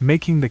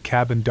 making the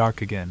cabin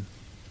dark again.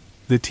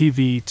 The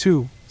TV,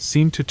 too,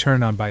 seemed to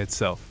turn on by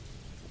itself.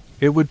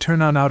 It would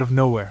turn on out of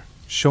nowhere,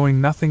 showing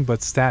nothing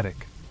but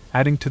static,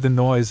 adding to the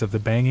noise of the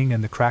banging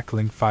and the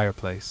crackling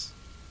fireplace.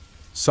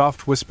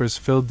 Soft whispers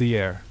filled the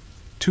air,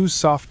 too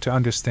soft to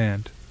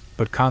understand,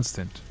 but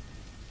constant.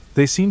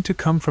 They seemed to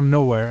come from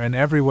nowhere and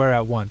everywhere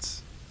at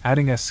once,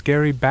 adding a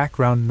scary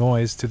background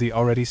noise to the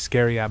already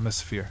scary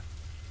atmosphere.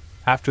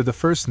 After the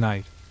first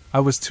night, I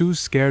was too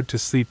scared to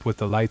sleep with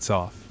the lights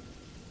off.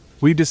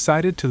 We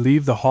decided to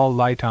leave the hall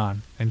light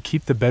on and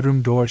keep the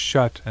bedroom door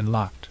shut and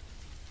locked.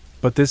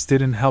 But this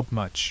didn't help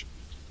much.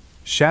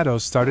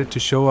 Shadows started to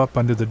show up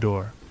under the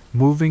door,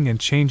 moving and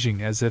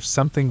changing as if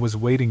something was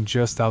waiting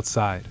just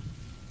outside.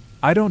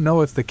 I don't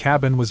know if the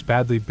cabin was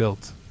badly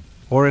built,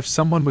 or if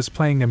someone was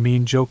playing a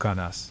mean joke on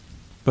us,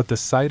 but the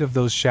sight of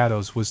those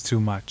shadows was too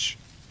much.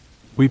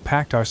 We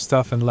packed our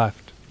stuff and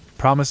left,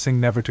 promising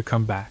never to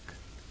come back.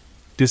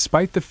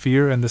 Despite the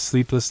fear and the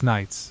sleepless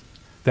nights,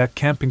 that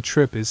camping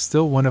trip is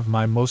still one of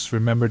my most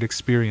remembered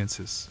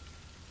experiences.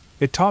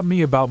 It taught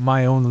me about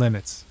my own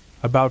limits,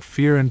 about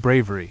fear and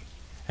bravery,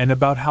 and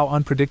about how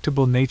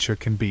unpredictable nature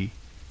can be.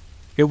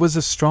 It was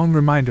a strong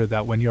reminder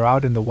that when you're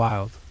out in the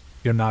wild,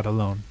 you're not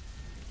alone.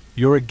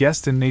 You're a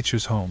guest in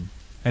nature's home,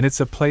 and it's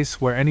a place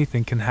where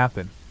anything can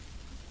happen.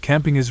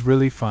 Camping is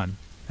really fun,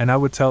 and I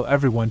would tell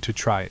everyone to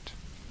try it.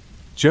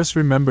 Just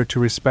remember to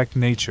respect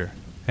nature,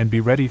 and be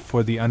ready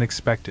for the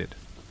unexpected.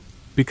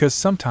 Because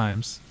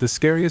sometimes, the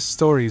scariest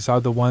stories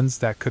are the ones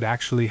that could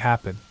actually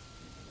happen.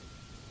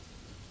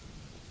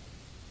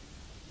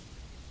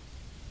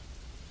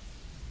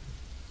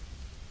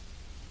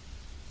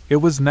 It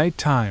was night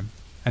time,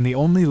 and the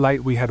only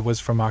light we had was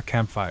from our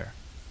campfire.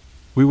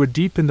 We were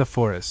deep in the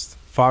forest,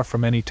 far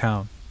from any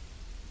town.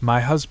 My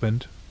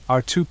husband,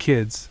 our 2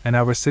 kids, and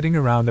I were sitting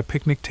around a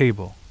picnic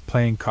table,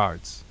 playing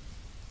cards.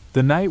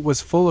 The night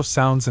was full of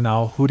sounds, an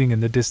owl hooting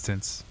in the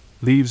distance,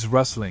 leaves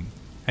rustling,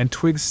 and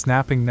twigs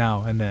snapping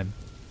now and then.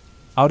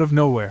 Out of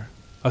nowhere,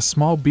 a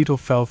small beetle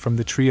fell from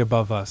the tree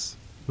above us,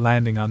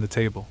 landing on the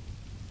table.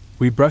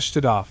 We brushed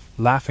it off,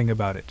 laughing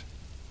about it.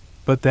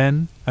 But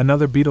then,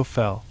 another beetle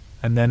fell,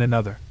 and then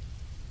another.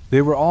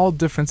 They were all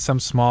different, some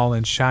small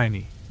and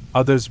shiny,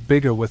 others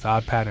bigger with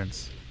odd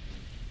patterns.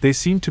 They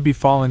seemed to be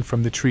falling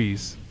from the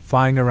trees,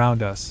 flying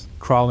around us,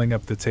 crawling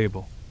up the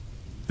table.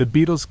 The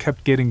beetles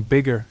kept getting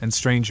bigger and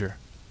stranger.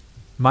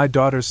 My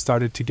daughters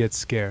started to get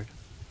scared.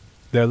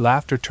 Their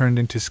laughter turned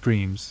into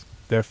screams,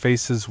 their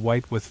faces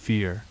white with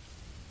fear.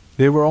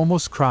 They were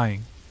almost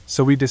crying,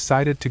 so we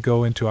decided to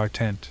go into our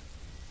tent.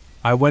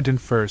 I went in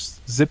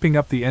first, zipping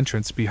up the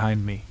entrance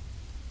behind me.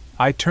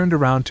 I turned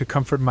around to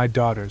comfort my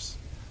daughters,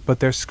 but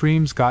their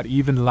screams got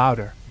even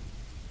louder.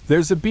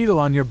 "There's a beetle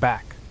on your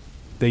back!"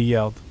 they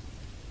yelled.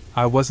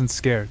 I wasn't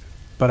scared,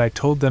 but I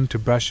told them to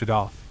brush it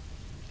off.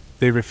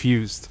 They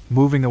refused,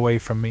 moving away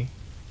from me.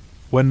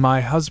 When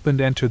my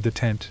husband entered the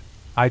tent,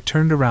 I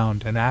turned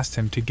around and asked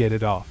him to get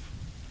it off.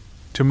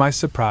 To my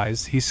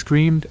surprise, he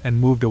screamed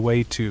and moved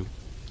away too.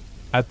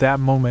 At that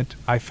moment,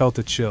 I felt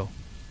a chill.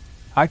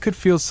 I could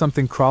feel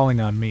something crawling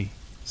on me,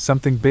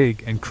 something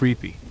big and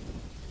creepy.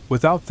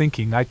 Without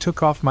thinking, I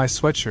took off my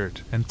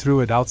sweatshirt and threw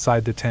it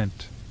outside the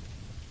tent.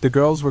 The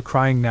girls were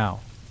crying now,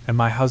 and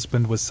my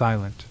husband was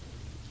silent.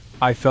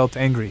 I felt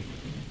angry.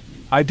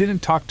 I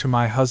didn't talk to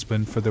my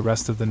husband for the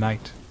rest of the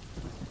night.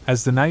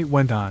 As the night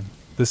went on,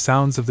 the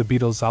sounds of the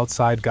beetles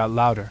outside got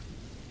louder.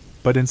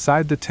 But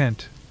inside the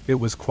tent, it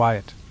was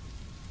quiet.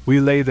 We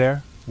lay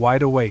there,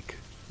 wide awake,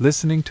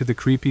 listening to the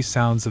creepy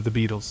sounds of the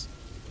beetles.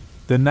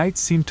 The night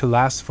seemed to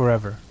last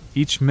forever,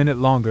 each minute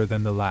longer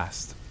than the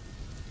last.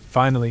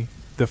 Finally,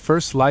 the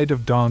first light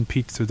of dawn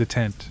peeked through the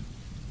tent.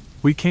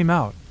 We came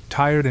out,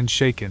 tired and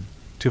shaken,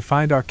 to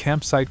find our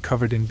campsite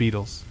covered in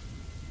beetles.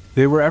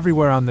 They were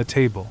everywhere, on the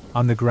table,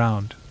 on the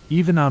ground,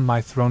 even on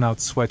my thrown-out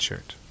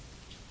sweatshirt.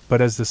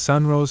 But as the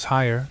sun rose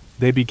higher,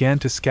 they began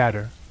to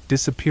scatter,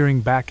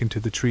 disappearing back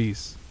into the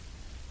trees.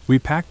 We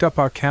packed up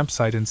our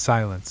campsite in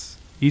silence,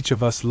 each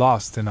of us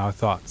lost in our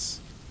thoughts.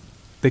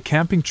 The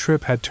camping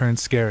trip had turned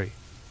scary,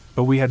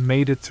 but we had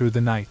made it through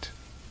the night.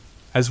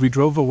 As we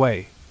drove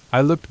away,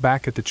 I looked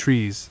back at the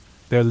trees,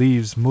 their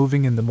leaves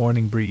moving in the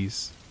morning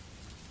breeze.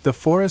 The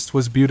forest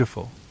was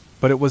beautiful,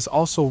 but it was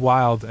also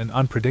wild and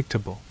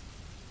unpredictable.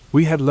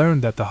 We had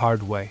learned that the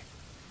hard way.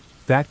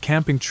 That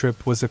camping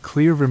trip was a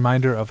clear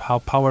reminder of how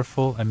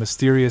powerful and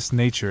mysterious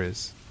nature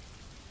is.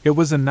 It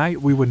was a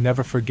night we would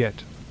never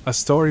forget, a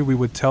story we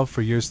would tell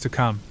for years to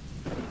come.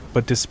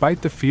 But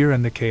despite the fear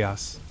and the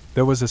chaos,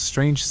 there was a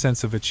strange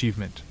sense of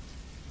achievement.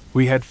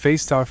 We had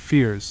faced our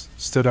fears,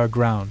 stood our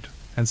ground,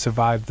 and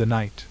survived the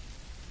night.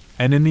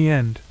 And in the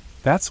end,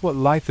 that's what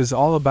life is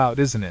all about,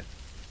 isn't it?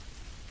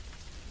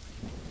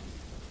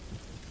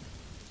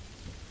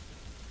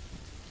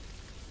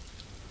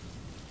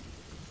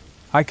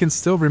 I can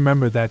still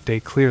remember that day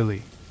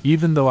clearly,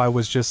 even though I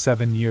was just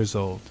 7 years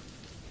old.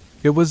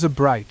 It was a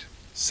bright,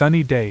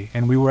 sunny day,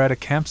 and we were at a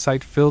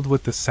campsite filled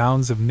with the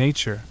sounds of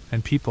nature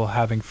and people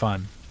having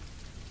fun.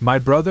 My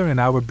brother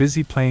and I were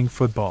busy playing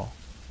football,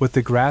 with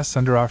the grass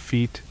under our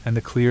feet and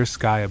the clear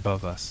sky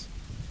above us.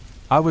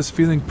 I was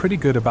feeling pretty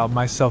good about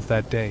myself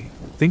that day,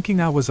 thinking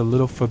I was a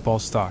little football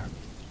star.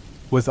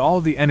 With all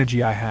the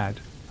energy I had,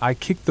 I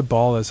kicked the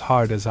ball as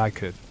hard as I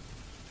could.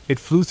 It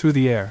flew through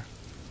the air,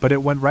 but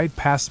it went right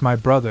past my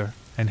brother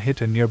and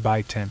hit a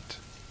nearby tent.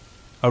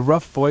 A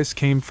rough voice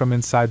came from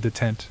inside the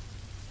tent.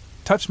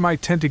 "Touch my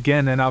tent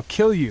again and I'll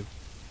kill you!"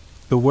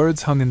 The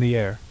words hung in the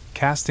air,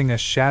 casting a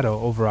shadow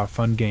over our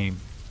fun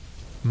game.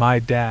 My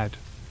dad,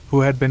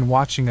 who had been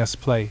watching us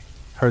play,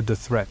 heard the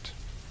threat.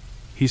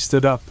 He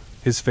stood up,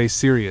 his face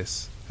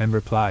serious, and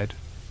replied,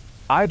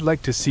 "I'd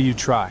like to see you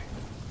try."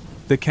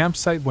 The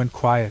campsite went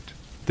quiet,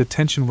 the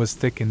tension was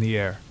thick in the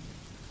air.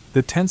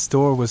 The tent's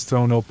door was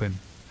thrown open,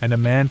 and a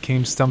man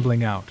came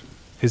stumbling out,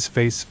 his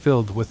face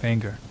filled with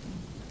anger.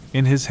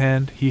 In his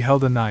hand he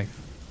held a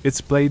knife, its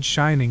blade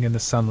shining in the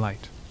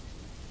sunlight.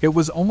 It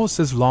was almost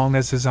as long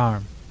as his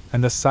arm,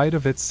 and the sight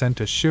of it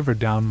sent a shiver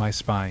down my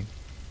spine.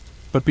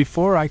 But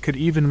before I could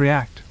even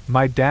react,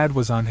 my dad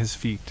was on his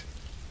feet.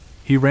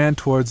 He ran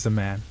towards the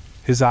man,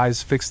 his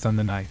eyes fixed on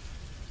the knife.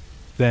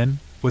 Then,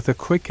 with a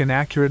quick and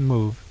accurate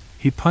move,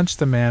 he punched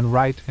the man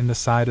right in the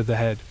side of the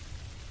head.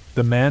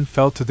 The man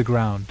fell to the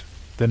ground,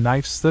 the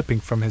knife slipping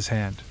from his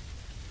hand.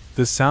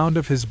 The sound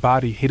of his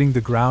body hitting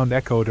the ground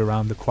echoed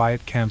around the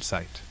quiet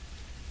campsite.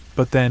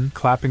 But then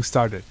clapping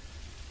started.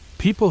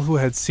 People who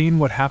had seen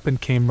what happened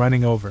came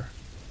running over,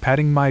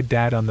 patting my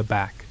dad on the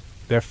back,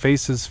 their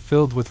faces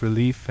filled with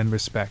relief and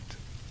respect.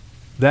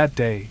 That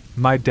day,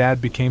 my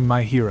dad became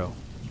my hero.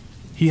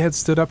 He had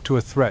stood up to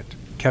a threat,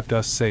 kept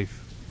us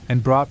safe,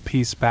 and brought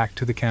peace back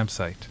to the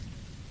campsite.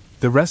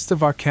 The rest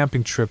of our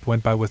camping trip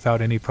went by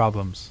without any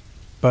problems,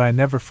 but I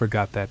never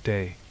forgot that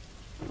day.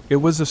 It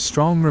was a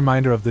strong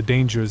reminder of the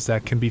dangers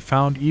that can be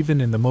found even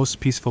in the most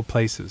peaceful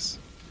places,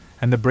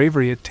 and the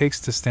bravery it takes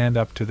to stand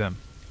up to them.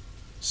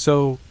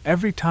 So,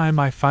 every time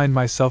I find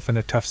myself in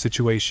a tough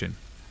situation,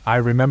 I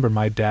remember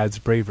my dad's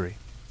bravery.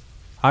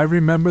 I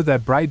remember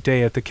that bright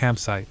day at the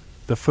campsite,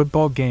 the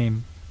football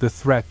game, the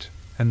threat,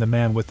 and the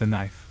man with the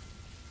knife.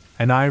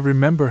 And I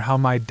remember how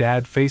my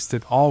dad faced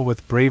it all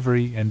with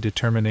bravery and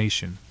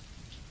determination.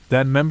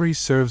 That memory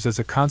serves as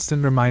a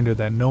constant reminder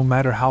that no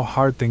matter how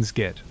hard things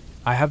get,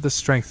 I have the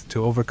strength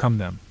to overcome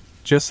them,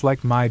 just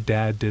like my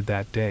dad did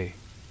that day.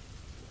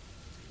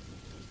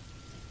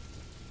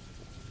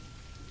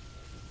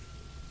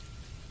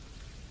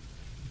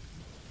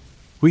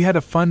 We had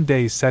a fun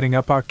day setting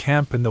up our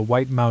camp in the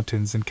White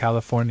Mountains in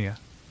California.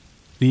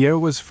 The air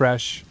was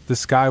fresh, the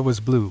sky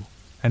was blue,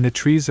 and the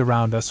trees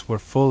around us were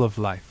full of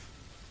life.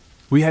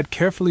 We had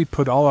carefully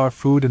put all our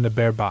food in the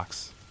bear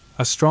box,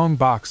 a strong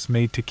box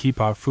made to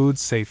keep our food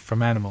safe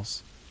from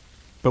animals.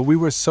 But we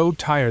were so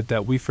tired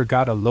that we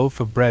forgot a loaf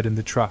of bread in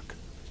the truck.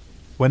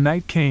 When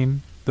night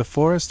came, the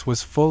forest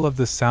was full of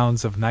the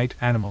sounds of night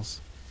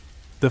animals.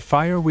 The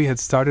fire we had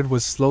started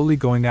was slowly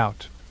going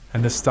out,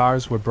 and the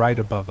stars were bright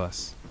above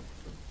us.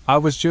 I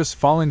was just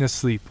falling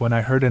asleep when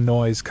I heard a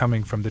noise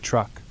coming from the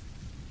truck.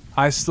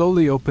 I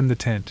slowly opened the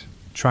tent,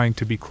 trying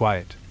to be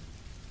quiet.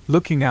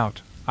 Looking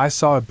out, I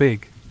saw a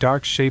big,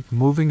 dark shape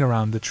moving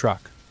around the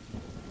truck.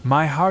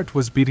 My heart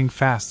was beating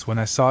fast when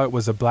I saw it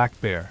was a black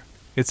bear,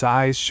 its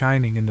eyes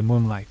shining in the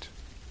moonlight.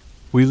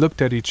 We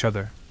looked at each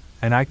other,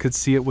 and I could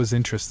see it was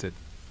interested.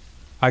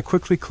 I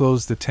quickly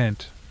closed the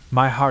tent,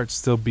 my heart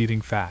still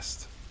beating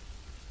fast.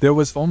 There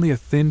was only a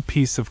thin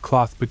piece of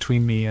cloth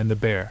between me and the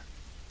bear.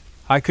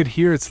 I could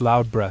hear its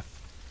loud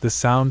breath, the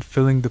sound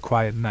filling the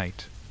quiet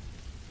night.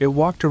 It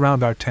walked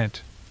around our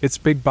tent, its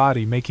big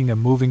body making a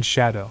moving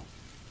shadow.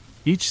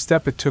 Each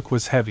step it took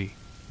was heavy,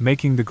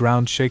 making the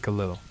ground shake a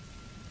little.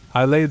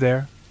 I lay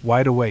there,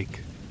 wide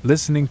awake,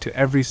 listening to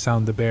every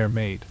sound the bear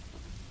made.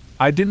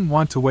 I didn't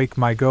want to wake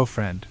my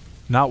girlfriend,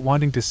 not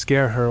wanting to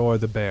scare her or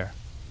the bear.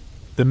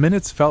 The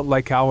minutes felt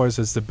like hours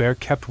as the bear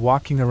kept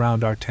walking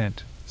around our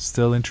tent,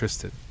 still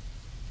interested.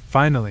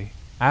 Finally,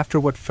 after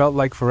what felt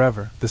like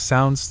forever, the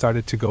sounds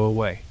started to go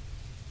away.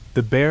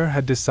 The bear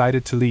had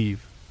decided to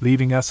leave,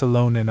 leaving us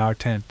alone in our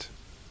tent.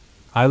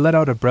 I let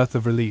out a breath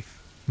of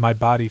relief, my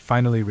body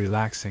finally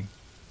relaxing.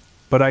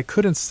 But I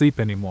couldn't sleep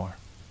anymore.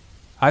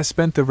 I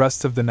spent the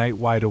rest of the night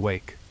wide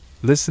awake,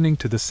 listening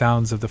to the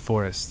sounds of the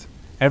forest,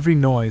 every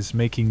noise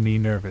making me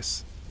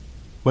nervous.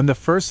 When the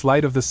first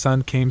light of the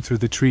sun came through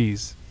the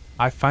trees,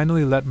 I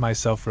finally let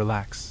myself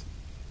relax.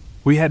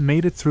 We had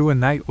made it through a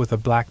night with a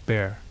black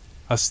bear,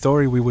 a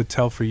story we would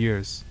tell for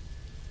years.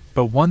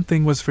 But one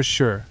thing was for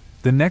sure,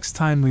 the next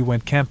time we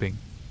went camping,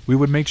 we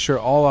would make sure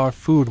all our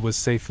food was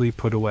safely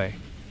put away.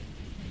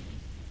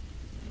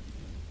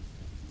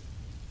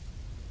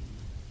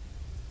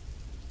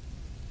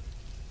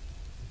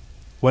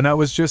 When I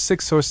was just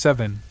 6 or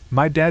 7,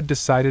 my dad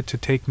decided to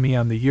take me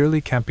on the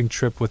yearly camping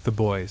trip with the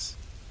boys.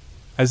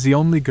 As the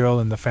only girl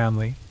in the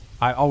family,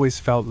 I always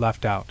felt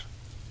left out.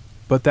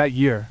 But that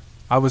year,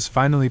 I was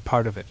finally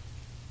part of it.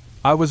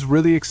 I was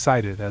really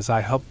excited as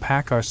I helped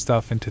pack our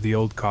stuff into the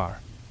old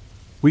car.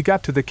 We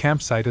got to the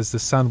campsite as the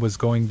sun was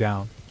going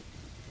down.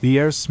 The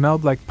air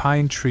smelled like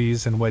pine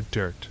trees and wet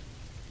dirt.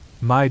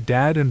 My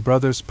dad and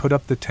brothers put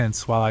up the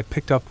tents while I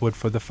picked up wood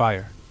for the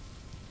fire.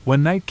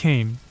 When night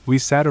came, we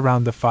sat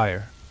around the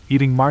fire,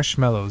 eating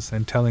marshmallows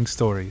and telling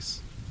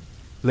stories.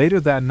 Later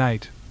that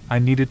night, I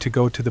needed to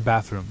go to the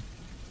bathroom.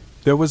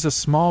 There was a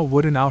small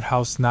wooden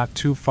outhouse not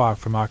too far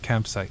from our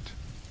campsite.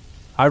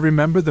 I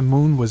remember the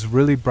moon was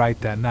really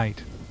bright that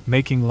night,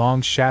 making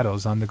long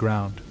shadows on the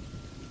ground.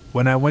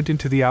 When I went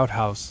into the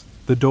outhouse,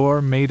 the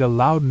door made a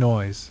loud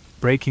noise,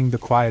 breaking the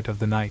quiet of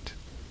the night.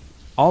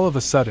 All of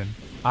a sudden,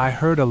 I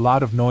heard a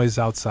lot of noise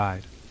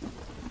outside.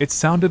 It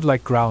sounded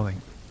like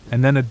growling,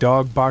 and then a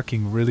dog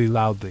barking really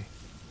loudly.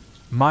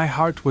 My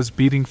heart was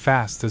beating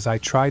fast as I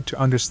tried to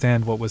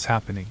understand what was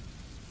happening.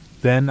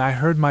 Then I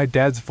heard my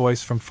dad's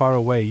voice from far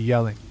away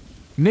yelling,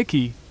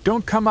 "Nicky,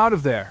 "Don't come out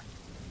of there!"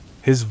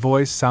 His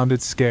voice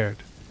sounded scared,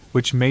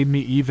 which made me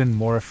even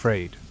more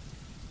afraid.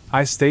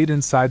 I stayed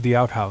inside the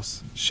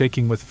outhouse,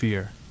 shaking with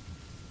fear.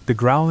 The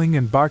growling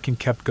and barking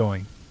kept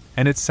going,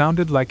 and it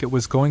sounded like it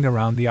was going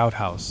around the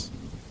outhouse.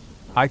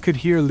 I could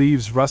hear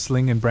leaves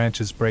rustling and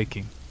branches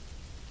breaking.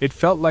 It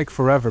felt like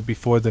forever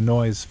before the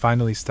noise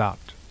finally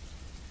stopped.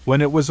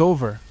 When it was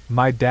over,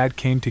 my dad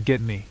came to get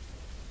me.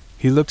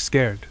 He looked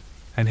scared,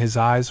 and his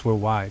eyes were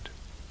wide.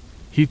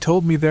 He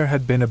told me there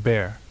had been a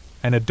bear,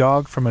 and a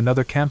dog from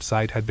another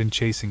campsite had been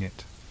chasing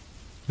it.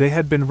 They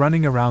had been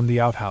running around the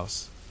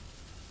outhouse.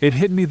 It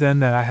hit me then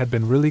that I had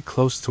been really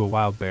close to a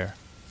wild bear.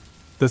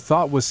 The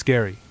thought was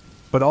scary,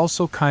 but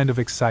also kind of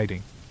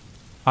exciting.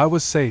 I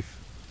was safe,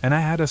 and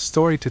I had a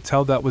story to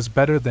tell that was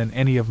better than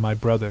any of my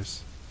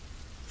brothers.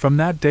 From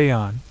that day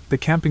on, the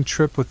camping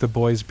trip with the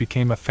boys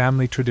became a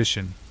family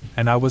tradition,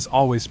 and I was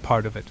always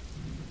part of it.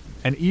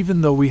 And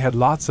even though we had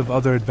lots of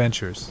other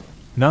adventures,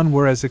 none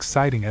were as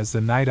exciting as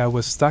the night I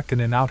was stuck in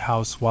an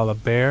outhouse while a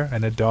bear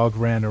and a dog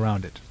ran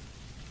around it.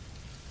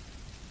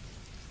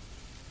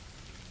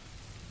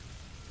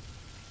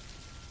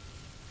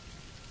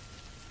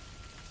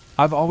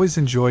 I've always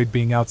enjoyed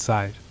being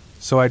outside,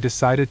 so I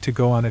decided to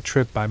go on a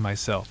trip by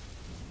myself.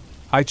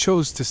 I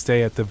chose to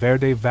stay at the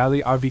Verde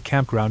Valley RV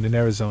campground in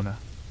Arizona.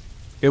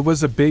 It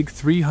was a big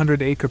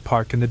 300-acre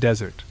park in the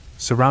desert,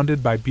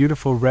 surrounded by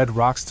beautiful red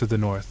rocks to the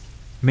north,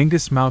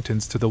 Mingus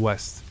Mountains to the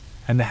west,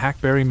 and the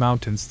Hackberry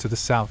Mountains to the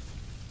south.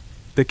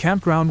 The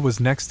campground was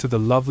next to the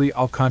lovely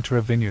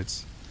Alcantara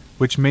vineyards,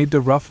 which made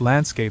the rough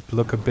landscape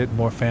look a bit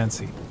more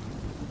fancy.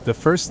 The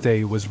first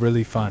day was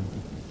really fun.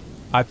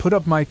 I put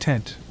up my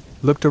tent,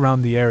 looked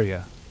around the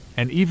area,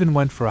 and even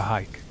went for a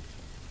hike.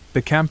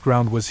 The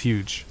campground was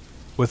huge,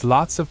 with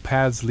lots of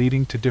paths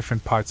leading to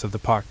different parts of the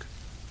park.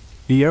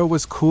 The air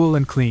was cool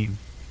and clean,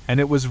 and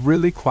it was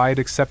really quiet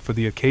except for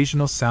the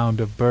occasional sound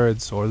of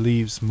birds or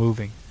leaves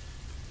moving.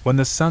 When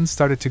the sun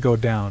started to go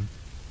down,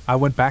 I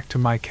went back to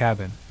my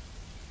cabin.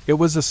 It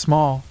was a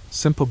small,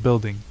 simple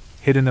building,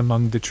 hidden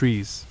among the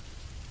trees.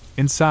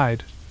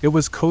 Inside, it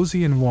was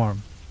cozy and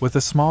warm, with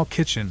a small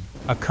kitchen,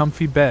 a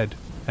comfy bed,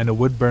 and a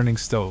wood-burning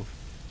stove.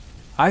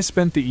 I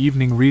spent the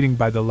evening reading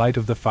by the light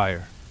of the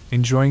fire,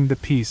 enjoying the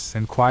peace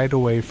and quiet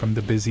away from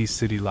the busy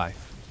city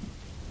life.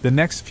 The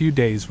next few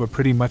days were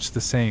pretty much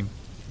the same.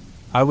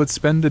 I would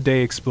spend the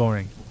day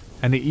exploring,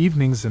 and the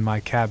evenings in my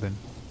cabin.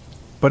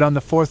 But on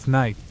the fourth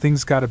night,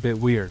 things got a bit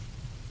weird.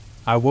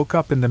 I woke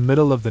up in the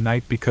middle of the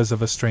night because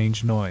of a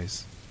strange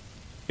noise.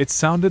 It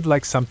sounded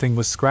like something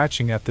was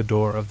scratching at the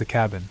door of the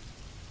cabin.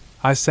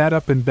 I sat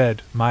up in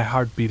bed, my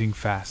heart beating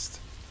fast.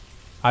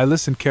 I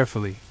listened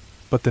carefully,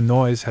 but the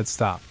noise had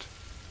stopped.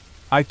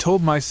 I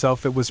told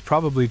myself it was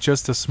probably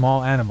just a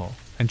small animal,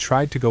 and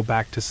tried to go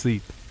back to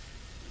sleep.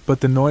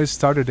 But the noise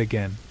started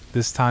again,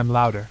 this time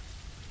louder.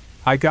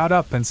 I got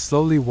up and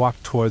slowly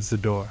walked towards the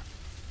door.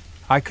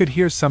 I could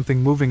hear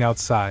something moving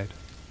outside,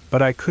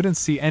 but I couldn't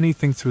see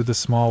anything through the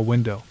small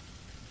window.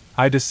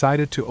 I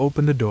decided to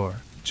open the door,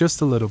 just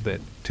a little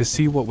bit, to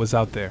see what was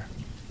out there.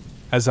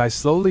 As I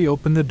slowly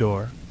opened the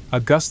door, a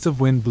gust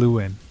of wind blew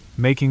in,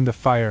 making the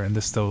fire in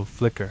the stove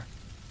flicker.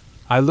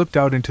 I looked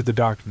out into the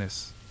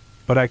darkness,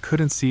 but I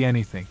couldn't see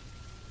anything.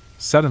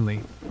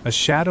 Suddenly, a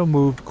shadow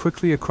moved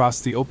quickly across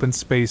the open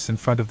space in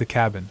front of the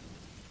cabin.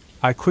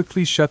 I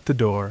quickly shut the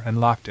door and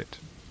locked it.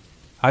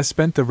 I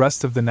spent the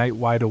rest of the night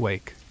wide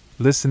awake,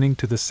 listening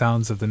to the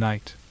sounds of the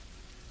night.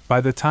 By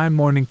the time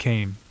morning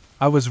came,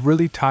 I was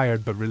really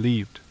tired but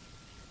relieved.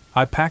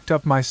 I packed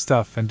up my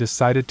stuff and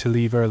decided to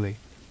leave early.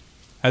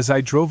 As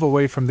I drove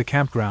away from the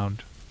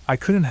campground, I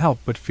couldn't help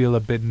but feel a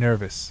bit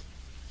nervous.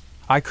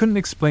 I couldn't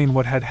explain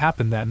what had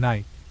happened that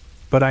night,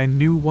 but I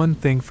knew one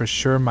thing for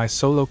sure: my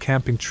solo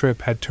camping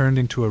trip had turned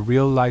into a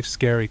real-life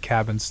scary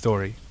cabin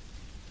story.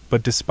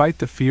 But despite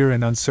the fear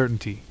and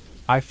uncertainty,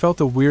 I felt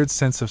a weird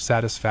sense of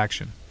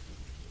satisfaction.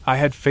 I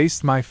had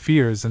faced my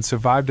fears and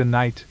survived a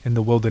night in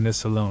the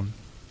wilderness alone.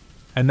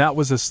 And that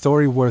was a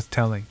story worth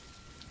telling.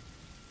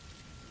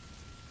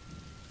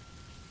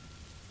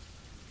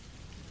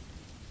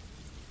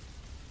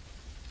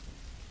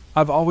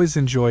 I've always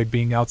enjoyed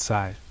being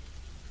outside.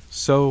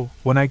 So,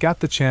 when I got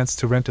the chance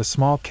to rent a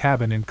small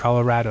cabin in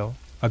Colorado,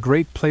 a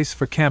great place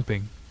for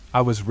camping,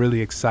 I was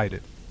really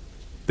excited.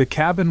 The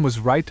cabin was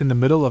right in the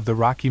middle of the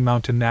Rocky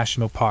Mountain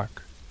National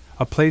Park,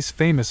 a place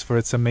famous for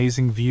its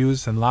amazing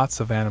views and lots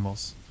of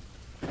animals.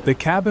 The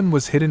cabin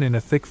was hidden in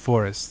a thick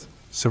forest,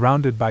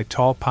 surrounded by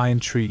tall pine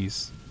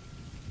trees.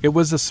 It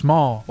was a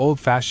small,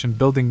 old-fashioned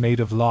building made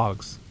of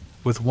logs,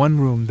 with one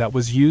room that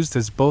was used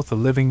as both a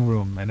living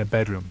room and a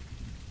bedroom.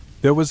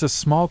 There was a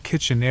small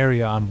kitchen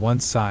area on one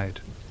side,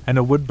 and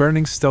a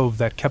wood-burning stove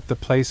that kept the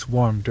place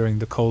warm during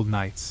the cold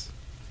nights.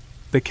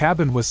 The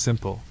cabin was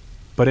simple,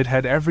 but it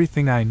had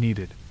everything I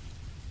needed.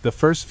 The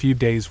first few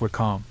days were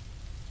calm.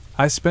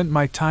 I spent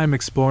my time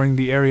exploring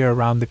the area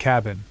around the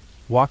cabin,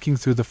 walking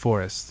through the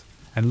forest,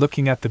 and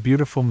looking at the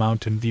beautiful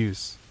mountain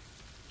views.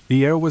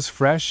 The air was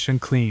fresh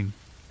and clean,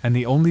 and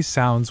the only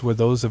sounds were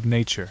those of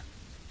nature.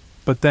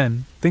 But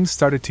then, things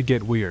started to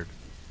get weird.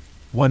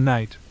 One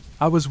night,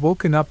 I was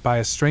woken up by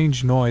a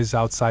strange noise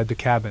outside the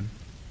cabin.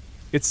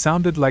 It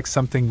sounded like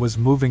something was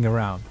moving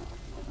around.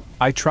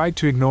 I tried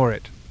to ignore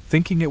it,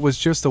 thinking it was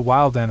just a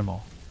wild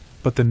animal,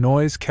 but the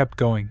noise kept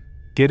going,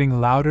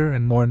 getting louder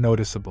and more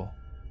noticeable.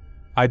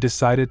 I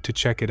decided to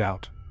check it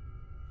out.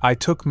 I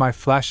took my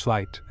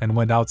flashlight and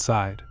went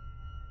outside.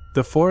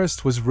 The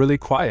forest was really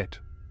quiet.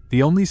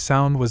 The only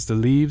sound was the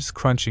leaves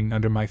crunching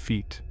under my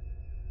feet.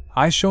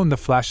 I shone the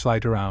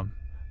flashlight around,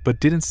 but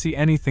didn't see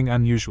anything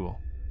unusual.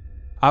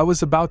 I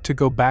was about to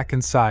go back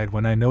inside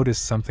when I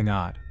noticed something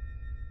odd.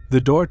 The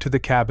door to the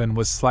cabin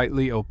was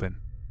slightly open.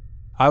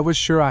 I was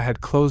sure I had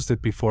closed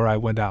it before I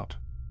went out.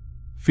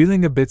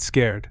 Feeling a bit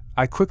scared,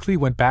 I quickly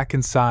went back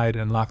inside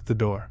and locked the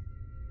door.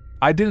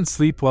 I didn't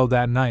sleep well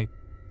that night.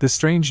 The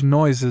strange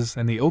noises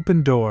and the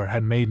open door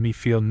had made me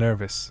feel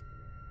nervous.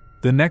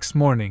 The next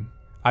morning,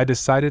 I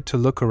decided to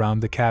look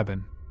around the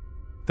cabin.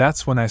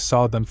 That's when I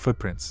saw them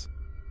footprints.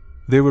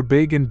 They were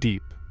big and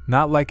deep,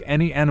 not like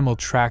any animal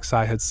tracks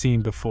I had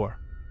seen before.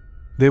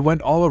 They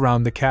went all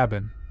around the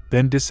cabin,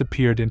 then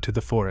disappeared into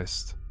the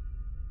forest.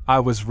 I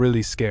was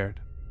really scared.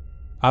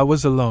 I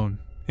was alone,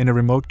 in a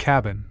remote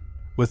cabin,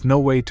 with no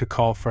way to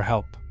call for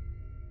help.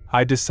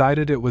 I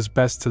decided it was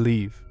best to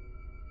leave.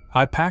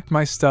 I packed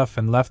my stuff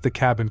and left the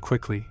cabin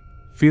quickly,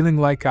 feeling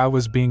like I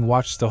was being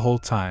watched the whole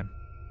time.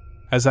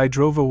 As I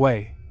drove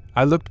away,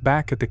 I looked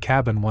back at the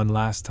cabin one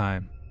last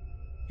time.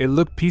 It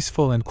looked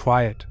peaceful and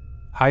quiet,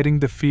 hiding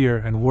the fear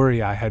and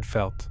worry I had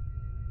felt.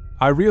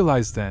 I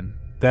realized then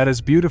that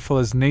as beautiful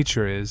as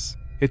nature is,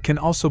 it can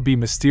also be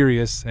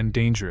mysterious and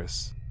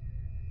dangerous.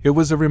 It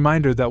was a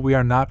reminder that we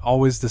are not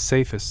always the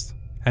safest,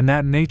 and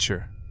that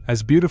nature,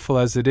 as beautiful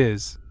as it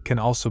is, can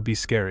also be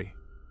scary.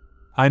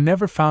 I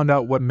never found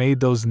out what made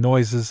those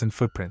noises and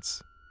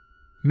footprints.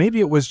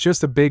 Maybe it was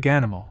just a big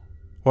animal,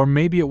 or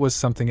maybe it was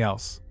something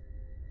else.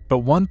 But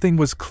one thing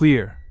was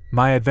clear: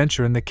 my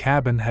adventure in the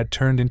cabin had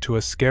turned into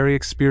a scary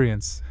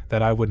experience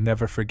that I would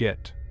never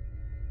forget.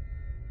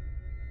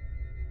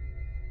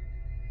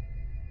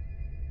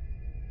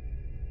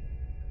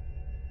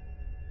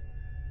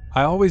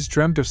 I always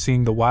dreamt of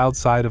seeing the wild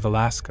side of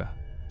Alaska,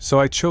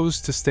 so I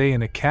chose to stay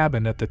in a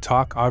cabin at the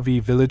Talk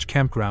RV Village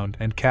Campground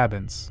and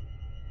Cabins.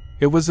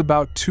 It was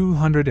about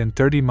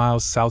 230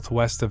 miles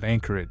southwest of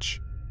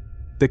Anchorage.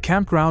 The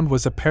campground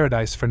was a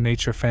paradise for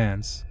nature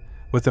fans,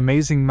 with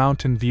amazing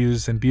mountain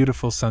views and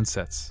beautiful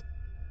sunsets.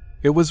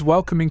 It was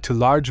welcoming to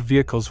large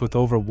vehicles with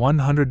over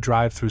 100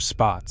 drive-through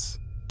spots,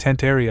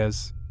 tent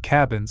areas,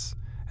 cabins,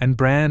 and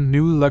brand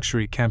new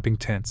luxury camping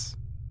tents.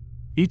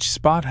 Each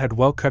spot had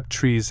well-kept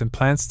trees and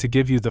plants to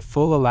give you the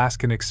full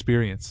Alaskan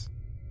experience.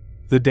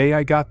 The day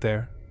I got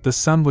there, the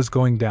sun was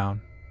going down,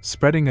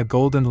 spreading a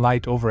golden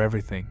light over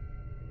everything.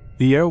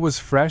 The air was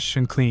fresh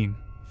and clean,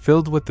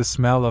 filled with the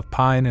smell of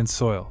pine and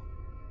soil.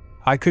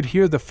 I could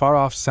hear the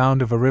far-off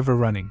sound of a river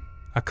running,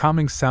 a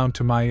calming sound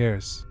to my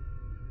ears.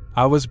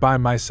 I was by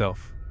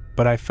myself,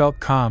 but I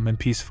felt calm and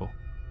peaceful.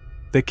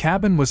 The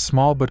cabin was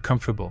small but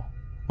comfortable,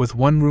 with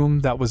one room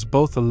that was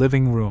both a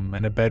living room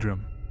and a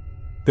bedroom.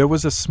 There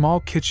was a small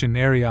kitchen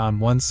area on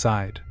one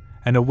side,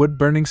 and a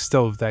wood-burning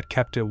stove that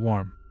kept it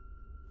warm.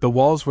 The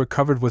walls were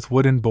covered with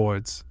wooden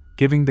boards,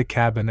 giving the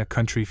cabin a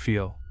country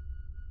feel.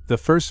 The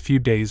first few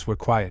days were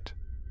quiet.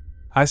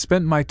 I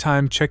spent my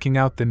time checking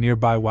out the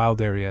nearby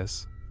wild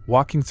areas,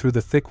 walking through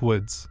the thick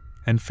woods,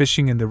 and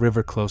fishing in the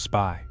river close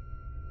by.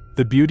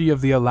 The beauty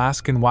of the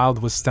Alaskan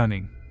wild was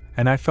stunning,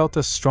 and I felt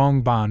a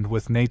strong bond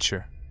with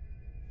nature.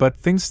 But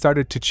things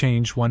started to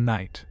change one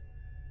night.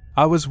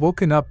 I was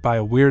woken up by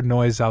a weird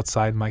noise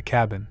outside my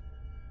cabin.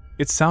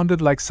 It sounded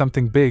like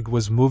something big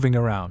was moving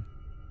around.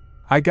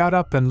 I got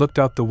up and looked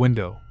out the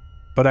window,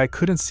 but I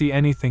couldn't see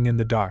anything in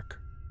the dark.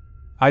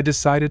 I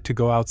decided to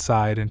go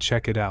outside and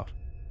check it out.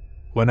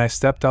 When I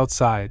stepped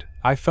outside,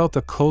 I felt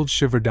a cold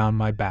shiver down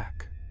my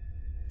back.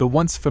 The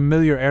once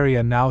familiar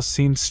area now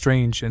seemed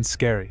strange and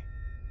scary.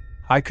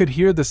 I could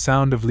hear the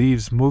sound of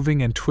leaves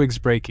moving and twigs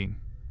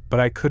breaking, but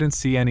I couldn't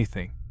see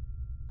anything.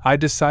 I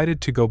decided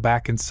to go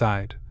back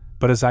inside,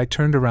 but as I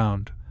turned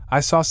around,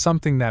 I saw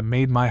something that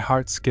made my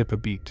heart skip a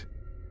beat.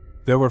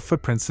 There were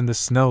footprints in the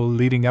snow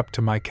leading up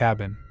to my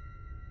cabin.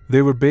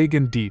 They were big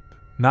and deep,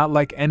 not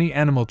like any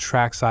animal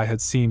tracks I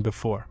had seen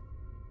before.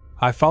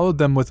 I followed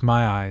them with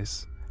my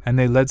eyes, and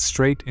they led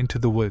straight into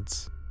the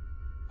woods.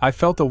 I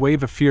felt a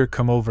wave of fear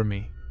come over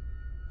me.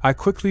 I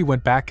quickly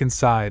went back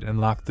inside and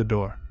locked the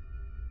door.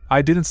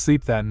 I didn't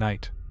sleep that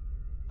night.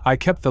 I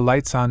kept the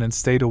lights on and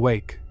stayed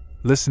awake,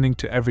 listening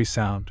to every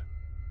sound.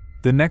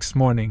 The next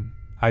morning,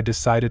 I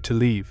decided to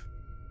leave.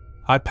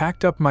 I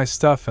packed up my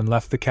stuff and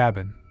left the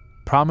cabin,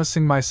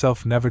 promising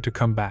myself never to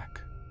come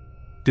back.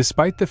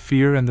 Despite the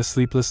fear and the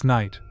sleepless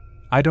night,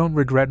 I don't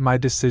regret my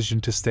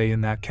decision to stay in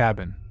that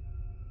cabin.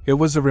 It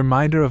was a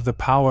reminder of the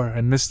power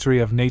and mystery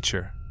of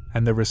nature,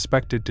 and the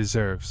respect it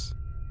deserves.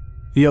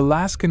 The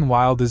Alaskan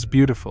wild is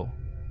beautiful,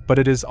 but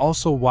it is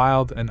also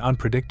wild and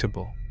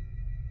unpredictable.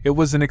 It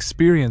was an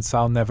experience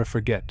I'll never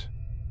forget.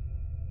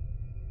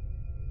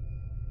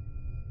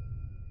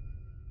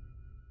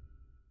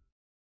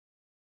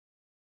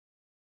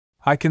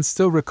 I can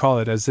still recall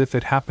it as if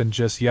it happened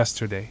just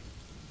yesterday.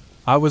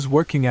 I was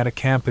working at a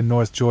camp in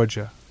North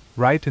Georgia,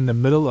 right in the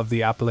middle of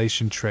the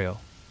Appalachian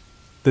Trail.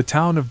 The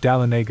town of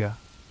Dahlonega,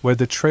 where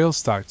the trail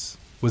starts,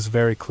 was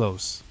very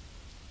close.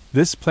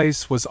 This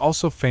place was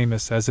also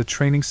famous as a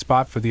training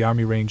spot for the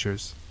Army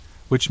Rangers,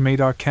 which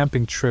made our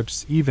camping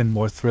trips even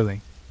more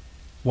thrilling.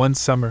 One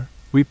summer,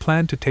 we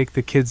planned to take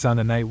the kids on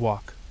a night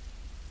walk.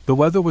 The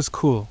weather was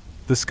cool,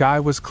 the sky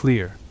was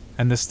clear,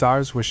 and the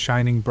stars were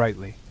shining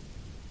brightly.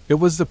 It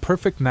was the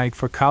perfect night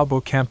for cowboy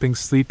camping,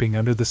 sleeping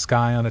under the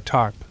sky on a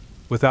tarp,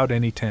 without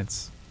any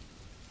tents.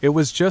 It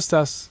was just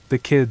us, the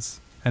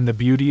kids, and the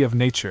beauty of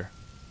nature.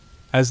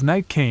 As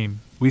night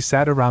came, we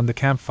sat around the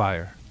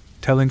campfire,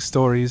 telling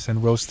stories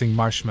and roasting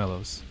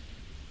marshmallows.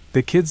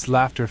 The kids'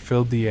 laughter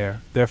filled the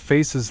air, their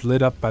faces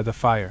lit up by the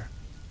fire.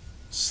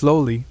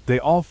 Slowly, they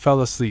all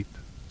fell asleep,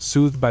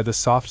 soothed by the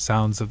soft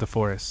sounds of the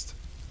forest.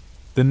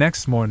 The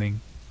next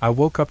morning, I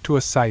woke up to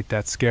a sight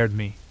that scared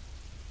me.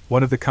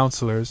 One of the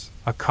counselors,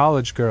 a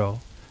college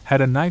girl, had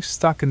a knife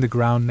stuck in the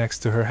ground next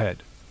to her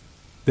head.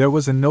 There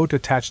was a note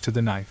attached to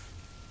the knife.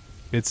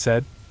 It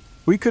said,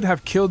 "We could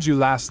have killed you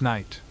last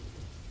night.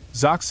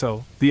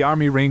 Zoxo, the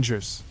Army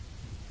Rangers."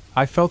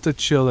 I felt a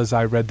chill as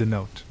I read the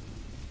note.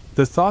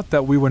 The thought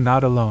that we were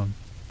not alone,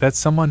 that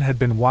someone had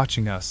been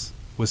watching us,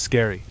 was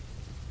scary.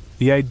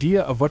 The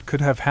idea of what could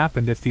have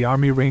happened if the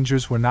Army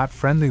Rangers were not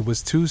friendly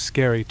was too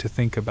scary to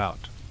think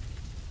about.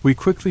 We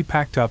quickly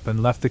packed up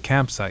and left the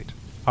campsite,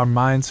 our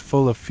minds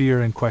full of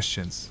fear and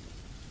questions.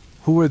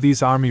 Who were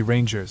these Army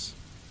Rangers?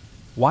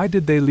 Why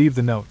did they leave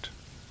the note?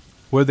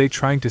 Were they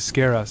trying to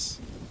scare us,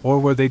 or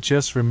were they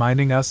just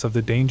reminding us of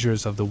the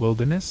dangers of the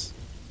wilderness?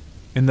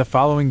 In the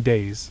following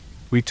days,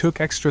 we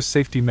took extra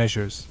safety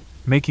measures.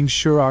 Making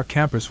sure our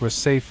campers were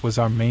safe was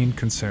our main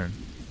concern.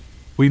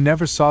 We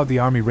never saw the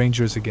Army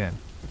Rangers again,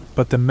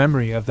 but the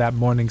memory of that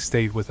morning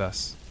stayed with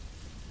us.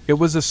 It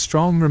was a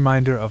strong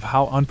reminder of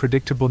how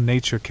unpredictable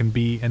nature can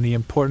be and the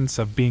importance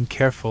of being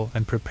careful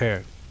and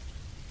prepared.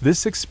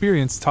 This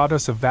experience taught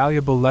us a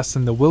valuable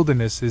lesson: the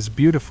wilderness is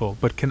beautiful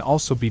but can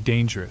also be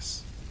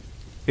dangerous.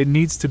 It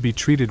needs to be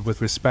treated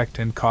with respect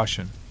and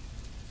caution.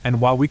 And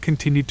while we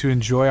continued to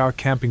enjoy our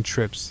camping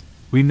trips,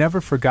 we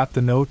never forgot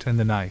the note and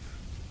the knife.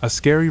 A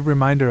scary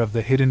reminder of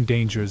the hidden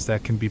dangers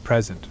that can be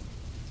present.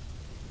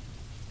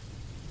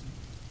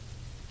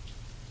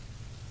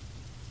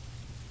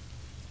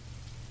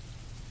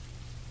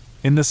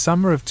 In the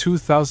summer of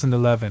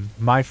 2011,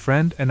 my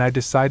friend and I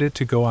decided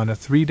to go on a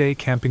 3-day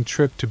camping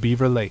trip to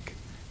Beaver Lake,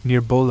 near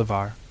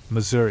Bolivar,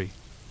 Missouri.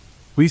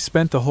 We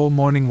spent the whole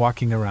morning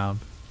walking around,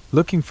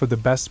 looking for the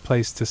best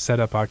place to set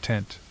up our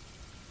tent.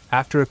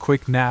 After a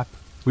quick nap,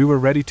 we were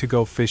ready to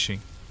go fishing.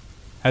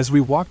 As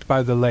we walked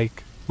by the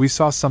lake, we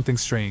saw something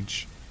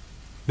strange.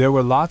 There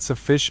were lots of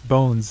fish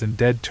bones and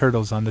dead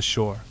turtles on the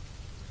shore.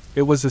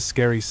 It was a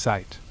scary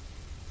sight.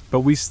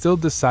 But we still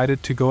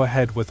decided to go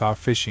ahead with our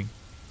fishing.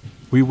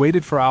 We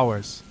waited for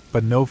hours,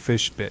 but no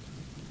fish bit.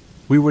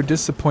 We were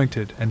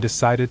disappointed and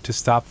decided to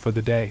stop for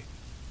the day.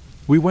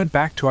 We went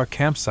back to our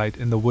campsite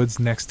in the woods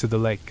next to the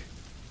lake.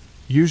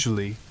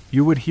 Usually,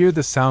 you would hear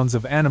the sounds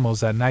of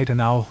animals at night: an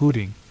owl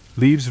hooting,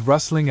 leaves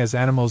rustling as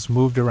animals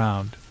moved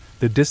around,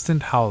 the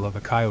distant howl of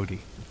a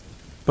coyote.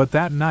 But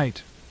that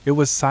night, it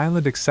was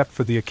silent except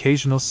for the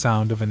occasional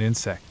sound of an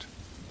insect.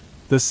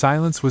 The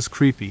silence was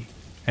creepy,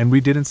 and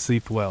we didn't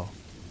sleep well.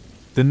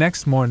 The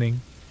next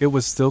morning, it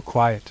was still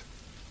quiet.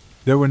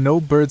 There were no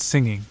birds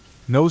singing,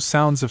 no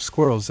sounds of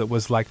squirrels. It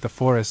was like the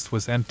forest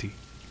was empty.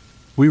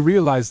 We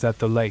realized that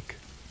the lake,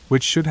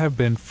 which should have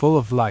been full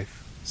of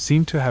life,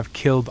 seemed to have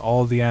killed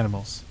all the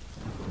animals.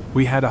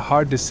 We had a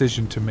hard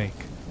decision to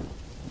make.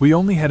 We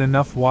only had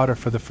enough water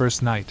for the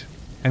first night,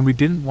 and we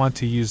didn't want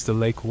to use the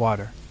lake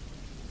water.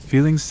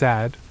 Feeling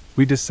sad,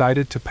 we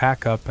decided to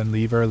pack up and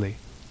leave early.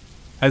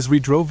 As we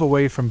drove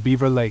away from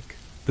Beaver Lake,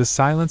 the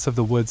silence of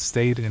the woods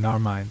stayed in our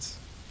minds.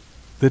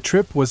 The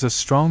trip was a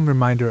strong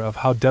reminder of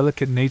how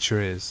delicate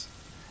nature is,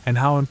 and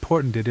how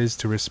important it is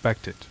to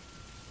respect it.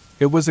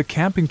 It was a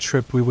camping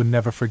trip we would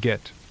never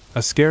forget,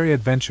 a scary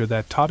adventure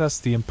that taught us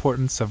the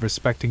importance of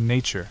respecting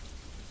nature.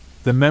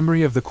 The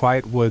memory of the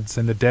quiet woods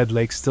and the dead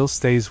lake still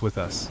stays with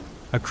us,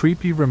 a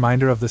creepy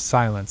reminder of the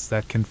silence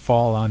that can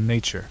fall on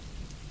nature.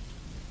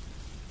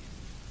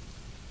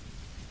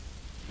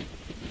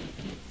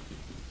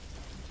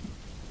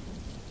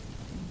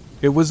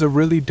 It was a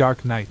really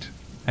dark night,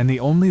 and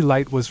the only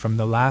light was from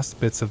the last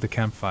bits of the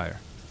campfire.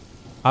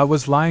 I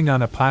was lying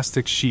on a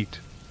plastic sheet,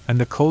 and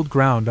the cold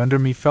ground under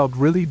me felt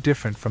really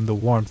different from the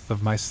warmth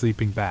of my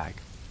sleeping bag.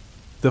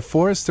 The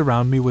forest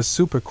around me was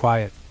super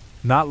quiet,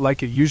 not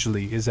like it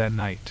usually is at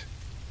night.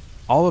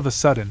 All of a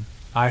sudden,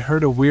 I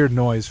heard a weird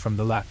noise from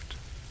the left.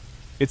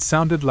 It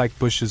sounded like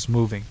bushes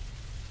moving.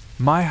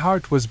 My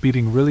heart was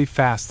beating really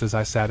fast as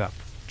I sat up,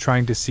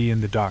 trying to see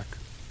in the dark.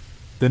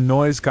 The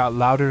noise got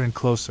louder and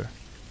closer.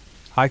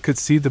 I could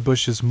see the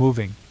bushes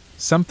moving.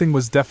 Something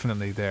was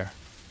definitely there.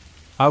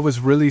 I was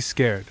really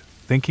scared,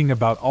 thinking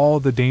about all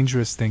the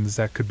dangerous things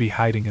that could be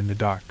hiding in the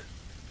dark.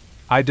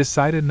 I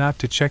decided not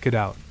to check it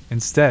out,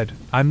 Instead,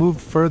 I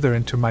moved further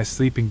into my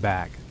sleeping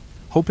bag,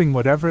 hoping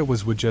whatever it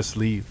was would just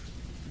leave.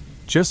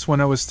 Just when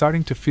I was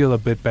starting to feel a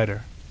bit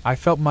better, I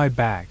felt my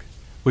bag,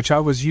 which I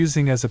was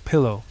using as a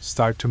pillow,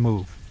 start to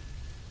move.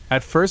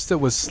 At first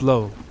it was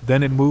slow,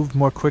 then it moved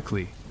more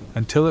quickly,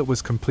 until it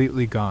was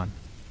completely gone.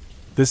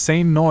 The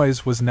same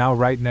noise was now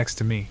right next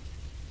to me.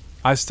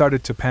 I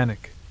started to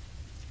panic.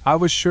 I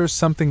was sure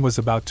something was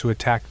about to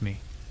attack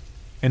me.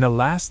 In a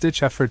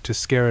last-ditch effort to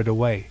scare it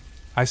away,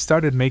 I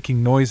started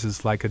making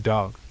noises like a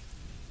dog.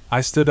 I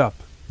stood up,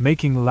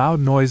 making loud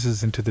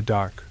noises into the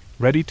dark,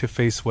 ready to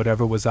face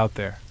whatever was out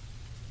there.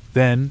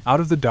 Then, out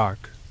of the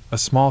dark, a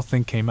small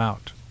thing came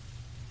out.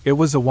 It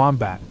was a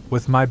wombat,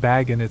 with my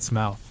bag in its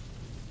mouth.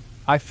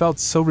 I felt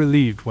so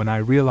relieved when I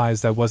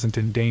realized I wasn't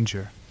in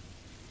danger.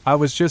 I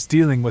was just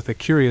dealing with a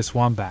curious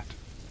wombat.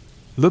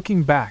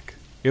 Looking back,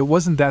 it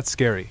wasn't that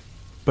scary,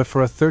 but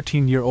for a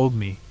 13-year-old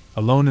me,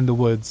 alone in the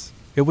woods,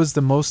 it was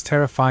the most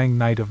terrifying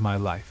night of my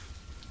life.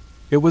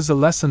 It was a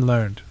lesson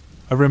learned,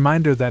 a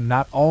reminder that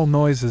not all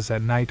noises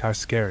at night are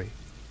scary.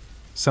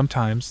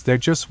 Sometimes they're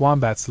just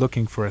wombats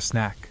looking for a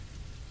snack.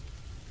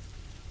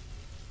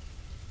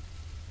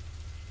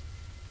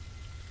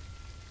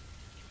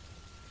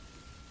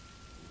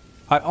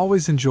 I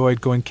always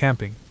enjoyed going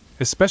camping,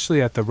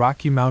 especially at the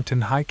Rocky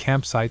Mountain High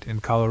campsite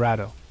in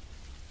Colorado.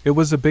 It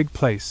was a big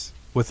place,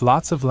 with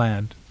lots of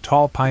land,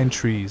 tall pine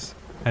trees,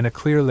 and a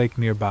clear lake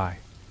nearby.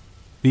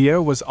 The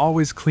air was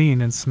always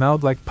clean and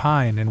smelled like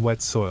pine and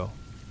wet soil.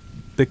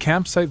 The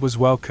campsite was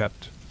well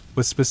kept,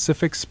 with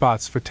specific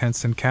spots for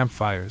tents and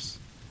campfires,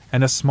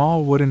 and a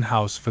small wooden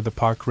house for the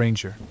park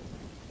ranger.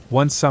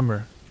 One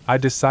summer, I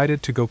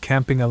decided to go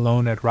camping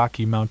alone at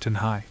Rocky Mountain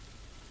High.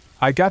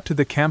 I got to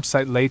the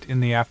campsite late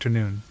in the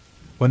afternoon,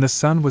 when the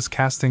sun was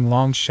casting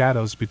long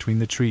shadows between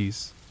the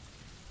trees.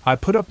 I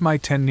put up my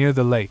tent near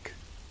the lake,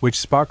 which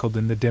sparkled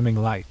in the dimming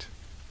light.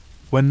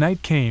 When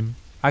night came,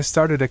 I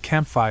started a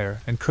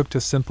campfire and cooked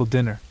a simple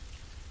dinner.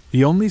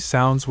 The only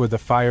sounds were the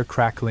fire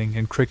crackling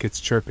and crickets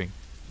chirping.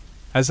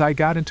 As I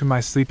got into my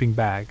sleeping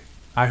bag,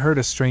 I heard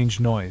a strange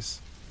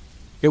noise.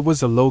 It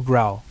was a low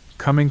growl,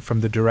 coming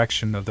from the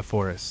direction of the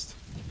forest.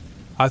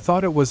 I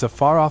thought it was a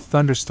far-off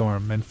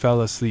thunderstorm and fell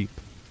asleep.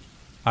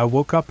 I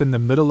woke up in the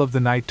middle of the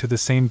night to the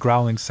same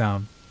growling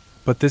sound,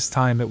 but this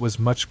time it was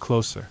much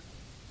closer.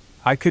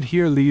 I could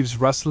hear leaves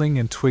rustling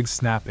and twigs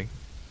snapping.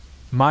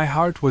 My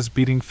heart was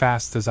beating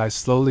fast as I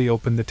slowly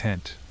opened the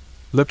tent,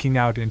 looking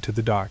out into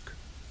the dark.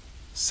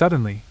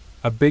 Suddenly,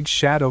 a big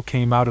shadow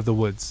came out of the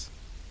woods.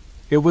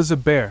 It was a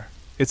bear,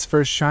 its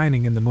fur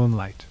shining in the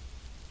moonlight.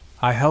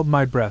 I held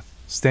my breath,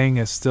 staying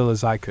as still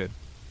as I could.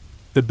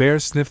 The bear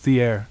sniffed the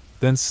air,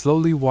 then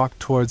slowly walked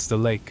towards the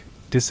lake,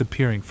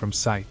 disappearing from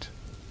sight.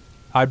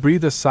 I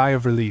breathed a sigh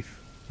of relief,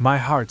 my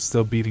heart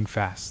still beating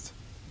fast.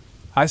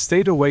 I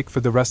stayed awake for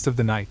the rest of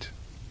the night,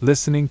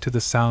 listening to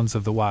the sounds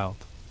of the wild.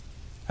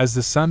 As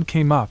the sun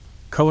came up,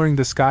 coloring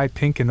the sky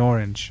pink and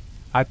orange,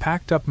 I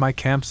packed up my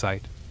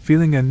campsite,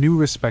 feeling a new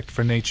respect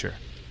for nature.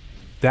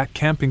 That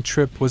camping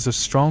trip was a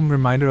strong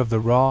reminder of the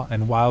raw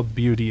and wild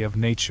beauty of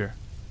nature.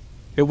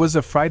 It was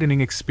a frightening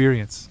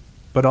experience,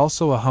 but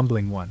also a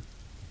humbling one.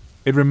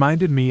 It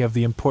reminded me of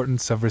the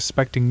importance of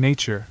respecting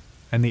nature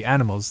and the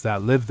animals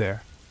that live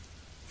there.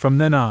 From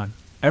then on,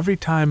 every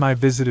time I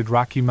visited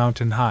Rocky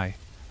Mountain High,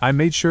 I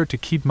made sure to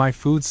keep my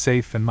food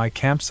safe and my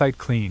campsite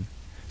clean,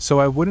 so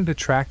I wouldn't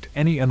attract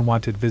any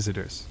unwanted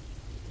visitors.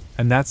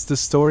 And that's the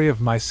story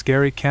of my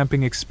scary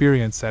camping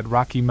experience at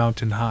Rocky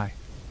Mountain High.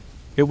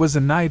 It was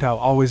a night I'll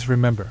always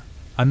remember,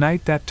 a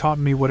night that taught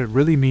me what it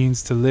really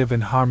means to live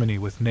in harmony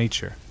with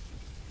nature.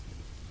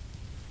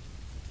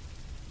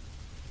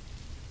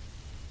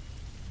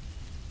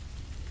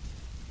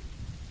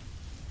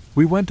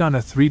 We went on a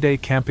 3-day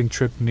camping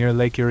trip near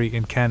Lake Eerie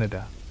in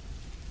Canada.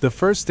 The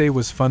first day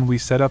was fun. We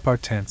set up our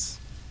tents,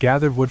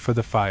 gathered wood for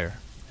the fire,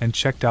 and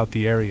checked out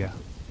the area.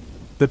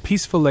 The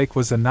peaceful lake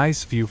was a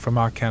nice view from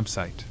our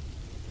campsite.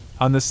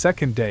 On the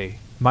second day,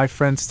 my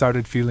friend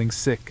started feeling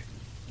sick.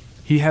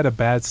 He had a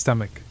bad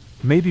stomach,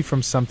 maybe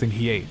from something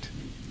he ate.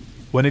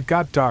 When it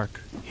got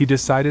dark, he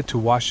decided to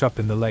wash up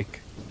in the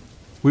lake.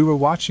 We were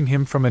watching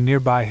him from a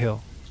nearby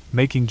hill,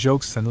 making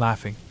jokes and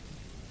laughing.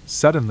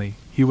 Suddenly,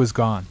 he was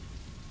gone.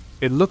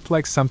 It looked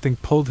like something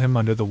pulled him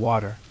under the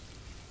water.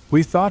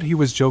 We thought he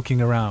was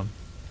joking around,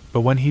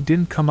 but when he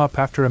didn't come up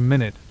after a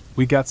minute,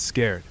 we got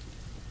scared.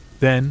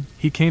 Then,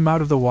 he came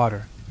out of the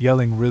water,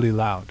 yelling really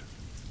loud.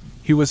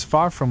 He was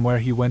far from where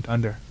he went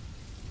under.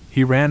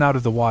 He ran out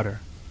of the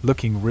water,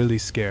 looking really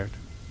scared.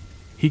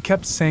 He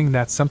kept saying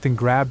that something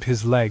grabbed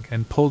his leg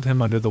and pulled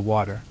him under the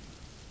water.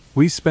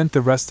 We spent the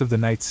rest of the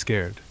night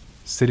scared,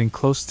 sitting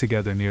close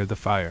together near the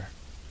fire.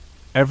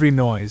 Every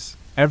noise,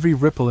 every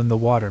ripple in the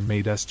water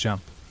made us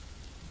jump.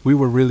 We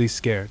were really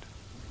scared.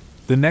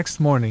 The next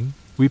morning,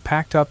 we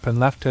packed up and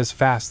left as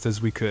fast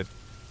as we could.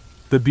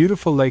 The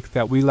beautiful lake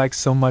that we liked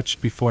so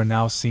much before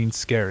now seemed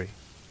scary.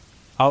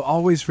 I'll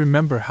always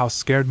remember how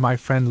scared my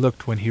friend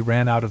looked when he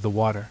ran out of the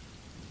water.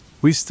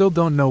 We still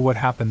don't know what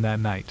happened that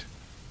night.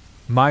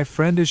 My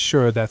friend is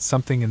sure that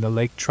something in the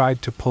lake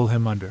tried to pull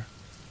him under.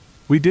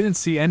 We didn't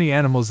see any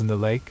animals in the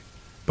lake,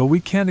 but we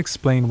can't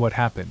explain what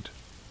happened.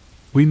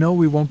 We know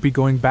we won't be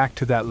going back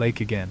to that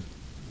lake again.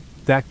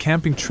 That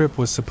camping trip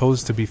was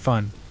supposed to be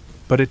fun,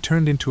 but it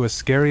turned into a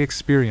scary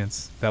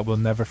experience that we'll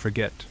never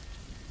forget.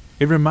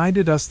 It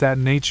reminded us that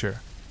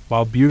nature,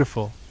 while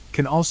beautiful,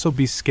 can also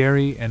be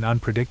scary and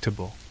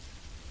unpredictable.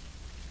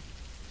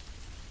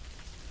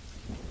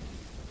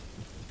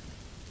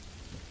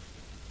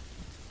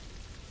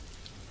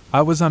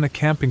 I was on a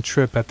camping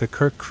trip at the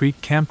Kirk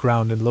Creek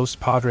Campground in Los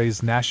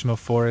Padres National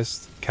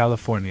Forest,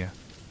 California.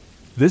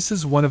 This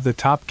is one of the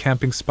top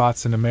camping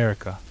spots in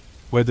America,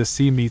 where the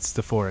sea meets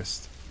the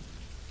forest.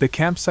 The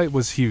campsite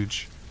was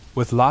huge,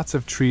 with lots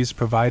of trees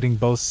providing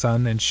both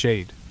sun and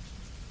shade.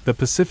 The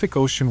Pacific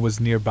Ocean was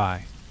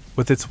nearby,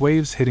 with its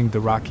waves hitting the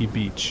rocky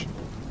beach.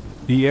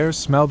 The air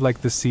smelled like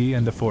the sea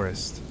and the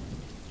forest.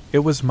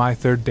 It was my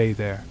third day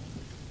there.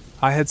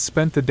 I had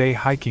spent the day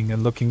hiking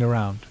and looking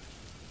around.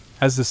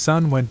 As the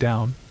sun went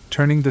down,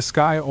 turning the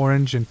sky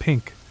orange and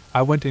pink,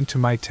 I went into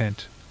my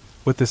tent,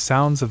 with the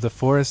sounds of the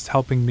forest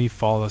helping me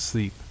fall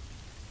asleep.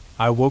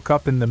 I woke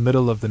up in the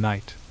middle of the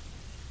night.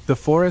 The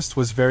forest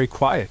was very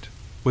quiet,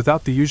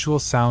 without the usual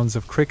sounds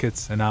of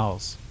crickets and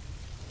owls.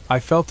 I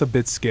felt a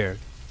bit scared.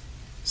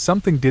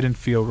 Something didn't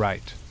feel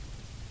right.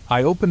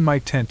 I opened my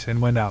tent and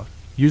went out,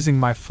 using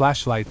my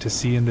flashlight to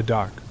see in the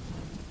dark.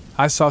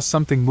 I saw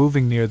something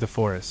moving near the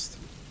forest.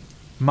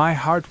 My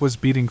heart was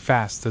beating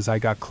fast as I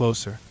got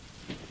closer.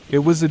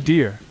 It was a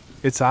deer,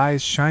 its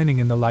eyes shining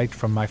in the light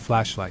from my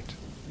flashlight.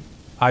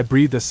 I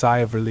breathed a sigh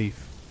of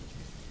relief.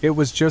 It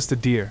was just a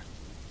deer.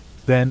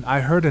 Then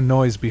I heard a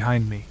noise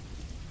behind me.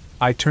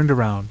 I turned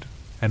around,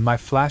 and my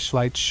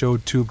flashlight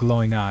showed two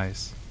glowing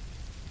eyes.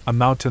 A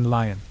mountain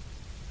lion.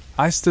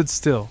 I stood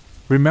still,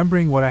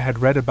 remembering what I had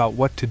read about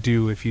what to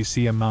do if you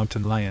see a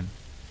mountain lion.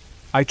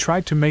 I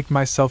tried to make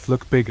myself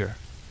look bigger,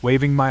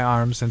 waving my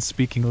arms and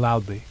speaking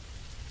loudly.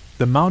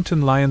 The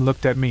mountain lion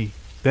looked at me,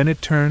 then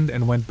it turned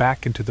and went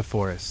back into the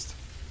forest.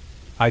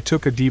 I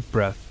took a deep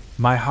breath,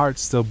 my heart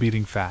still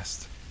beating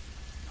fast.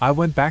 I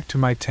went back to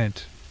my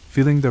tent,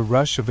 feeling the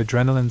rush of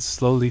adrenaline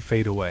slowly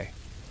fade away.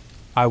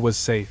 I was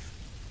safe.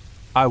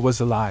 I was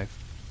alive.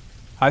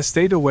 I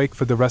stayed awake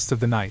for the rest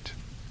of the night,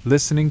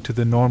 listening to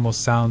the normal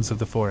sounds of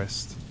the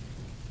forest.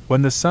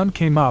 When the sun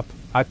came up,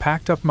 I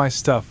packed up my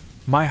stuff,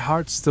 my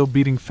heart still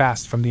beating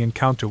fast from the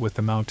encounter with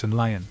the mountain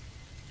lion.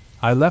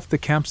 I left the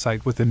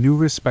campsite with a new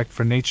respect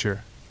for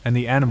nature and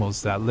the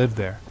animals that lived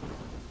there.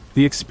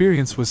 The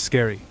experience was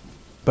scary,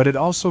 but it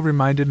also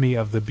reminded me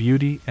of the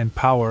beauty and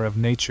power of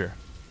nature.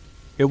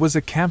 It was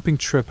a camping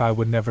trip I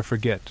would never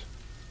forget.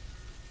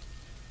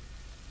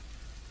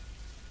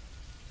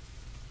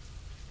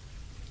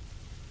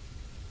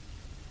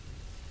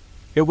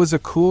 It was a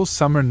cool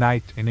summer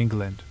night in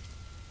England.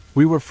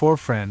 We were 4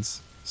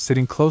 friends,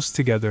 sitting close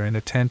together in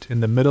a tent in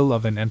the middle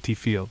of an empty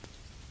field.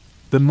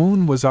 The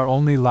moon was our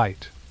only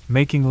light,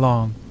 making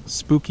long,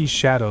 spooky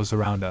shadows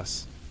around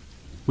us.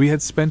 We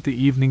had spent the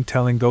evening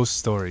telling ghost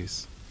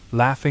stories,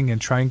 laughing and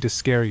trying to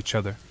scare each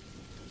other.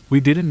 We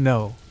didn't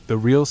know the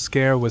real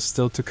scare was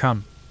still to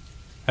come.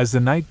 As the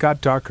night got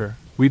darker,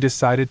 we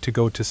decided to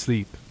go to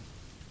sleep.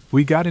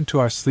 We got into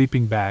our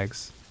sleeping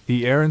bags.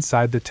 The air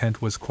inside the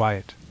tent was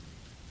quiet.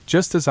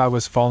 Just as I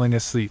was falling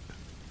asleep,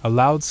 a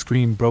loud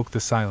scream broke the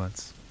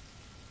silence.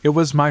 It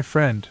was my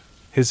friend,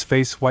 his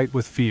face white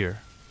with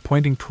fear,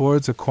 pointing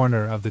towards a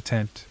corner of the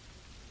tent.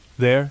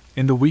 There,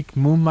 in the weak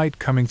moonlight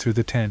coming through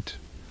the tent,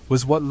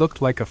 was what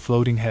looked like a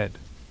floating head.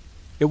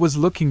 It was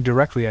looking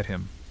directly at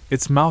him,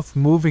 its mouth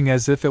moving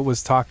as if it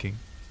was talking,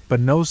 but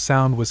no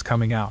sound was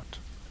coming out.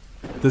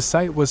 The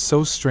sight was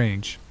so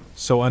strange,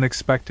 so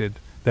unexpected,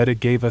 that it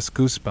gave us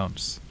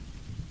goosebumps.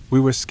 We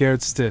were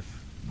scared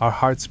stiff, our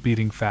hearts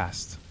beating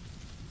fast.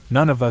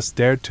 None of us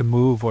dared to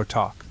move or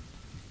talk.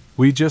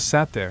 We just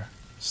sat there,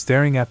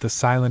 staring at the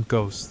silent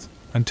ghost,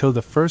 until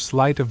the first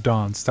light of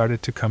dawn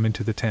started to come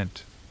into the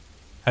tent.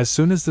 As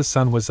soon as the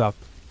sun was up,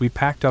 we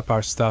packed up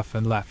our stuff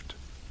and left.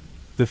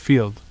 The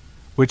field,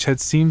 which had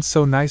seemed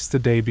so nice the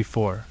day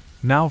before,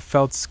 now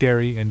felt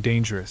scary and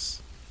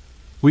dangerous.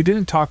 We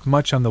didn't talk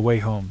much on the way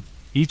home,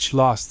 each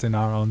lost in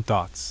our own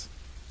thoughts.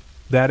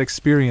 That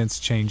experience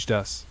changed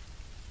us.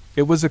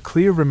 It was a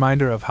clear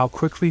reminder of how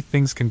quickly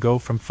things can go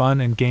from fun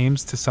and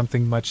games to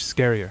something much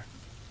scarier.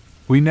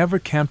 We never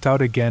camped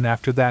out again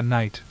after that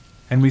night,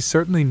 and we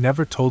certainly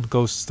never told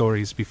ghost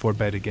stories before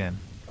bed again.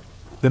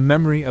 The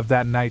memory of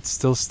that night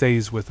still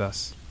stays with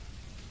us.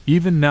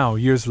 Even now,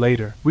 years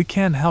later, we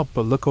can't help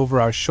but look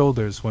over our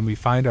shoulders when we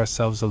find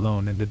ourselves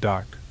alone in the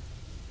dark.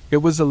 It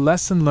was a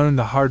lesson learned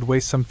the hard way.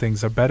 Some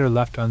things are better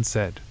left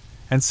unsaid,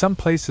 and some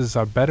places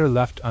are better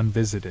left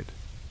unvisited.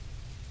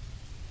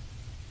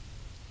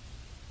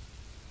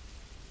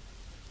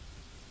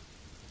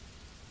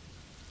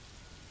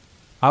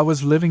 I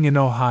was living in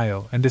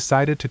Ohio and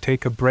decided to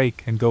take a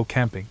break and go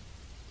camping.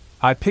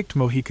 I picked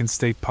Mohican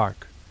State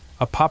Park,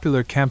 a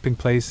popular camping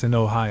place in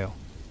Ohio.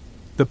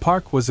 The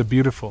park was a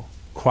beautiful,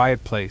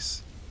 quiet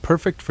place,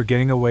 perfect for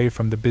getting away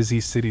from the busy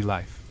city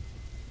life.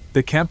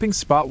 The camping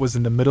spot was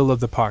in the middle of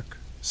the park,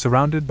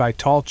 surrounded by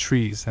tall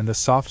trees and the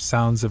soft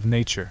sounds of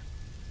nature.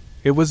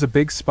 It was a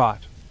big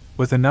spot,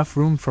 with enough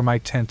room for my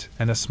tent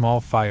and a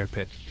small fire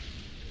pit.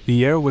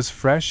 The air was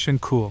fresh and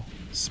cool,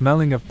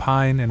 smelling of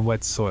pine and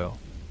wet soil.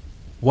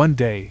 One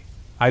day,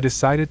 I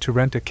decided to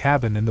rent a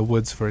cabin in the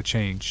woods for a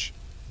change.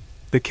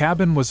 The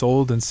cabin was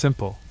old and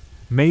simple,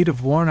 made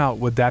of worn-out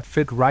wood that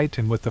fit right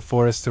in with the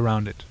forest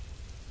around it.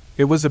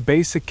 It was a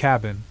basic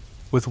cabin,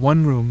 with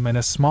one room and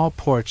a small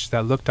porch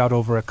that looked out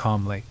over a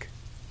calm lake.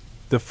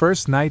 The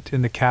first night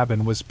in the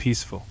cabin was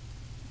peaceful.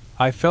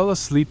 I fell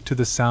asleep to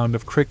the sound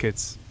of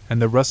crickets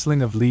and the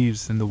rustling of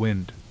leaves in the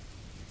wind.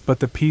 But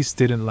the peace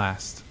didn't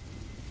last.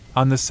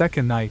 On the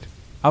second night,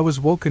 I was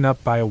woken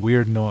up by a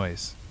weird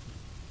noise.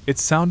 It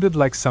sounded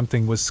like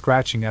something was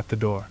scratching at the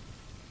door.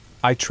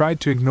 I tried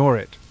to ignore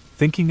it,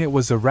 thinking it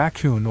was a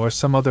raccoon or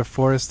some other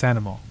forest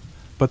animal,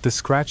 but the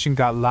scratching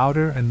got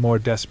louder and more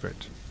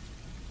desperate.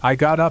 I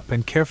got up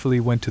and carefully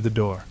went to the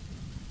door.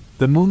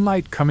 The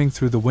moonlight coming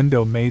through the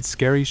window made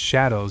scary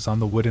shadows on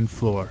the wooden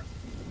floor.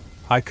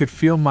 I could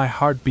feel my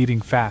heart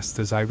beating fast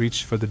as I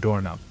reached for the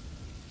doorknob.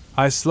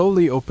 I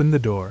slowly opened the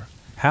door,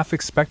 half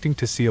expecting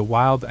to see a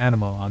wild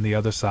animal on the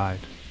other side.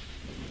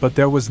 But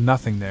there was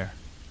nothing there.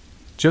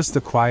 Just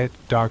a quiet,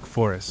 dark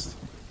forest.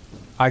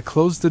 I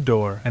closed the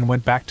door and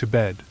went back to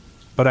bed,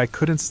 but I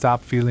couldn't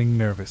stop feeling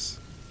nervous.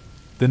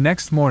 The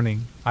next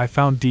morning, I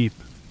found deep,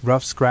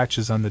 rough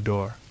scratches on the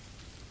door.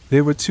 They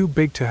were too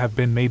big to have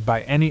been made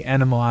by any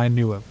animal I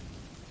knew of.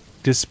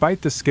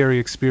 Despite the scary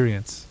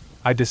experience,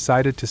 I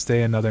decided to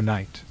stay another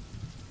night.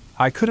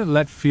 I couldn't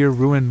let fear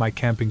ruin my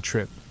camping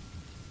trip.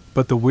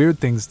 But the weird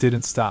things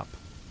didn't stop.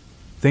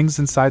 Things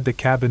inside the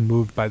cabin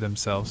moved by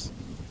themselves.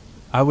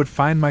 I would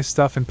find my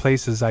stuff in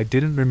places I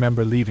didn't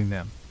remember leaving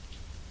them.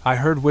 I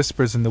heard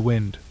whispers in the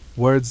wind,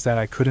 words that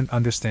I couldn't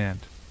understand.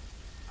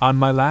 On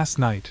my last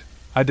night,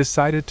 I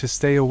decided to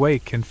stay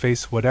awake and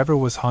face whatever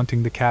was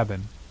haunting the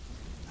cabin.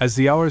 As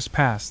the hours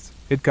passed,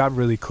 it got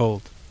really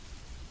cold.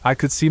 I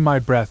could see my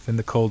breath in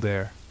the cold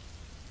air.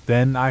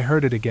 Then I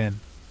heard it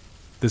again.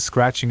 The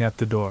scratching at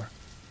the door.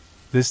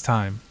 This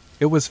time,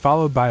 it was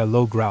followed by a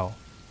low growl.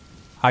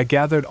 I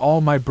gathered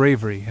all my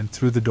bravery and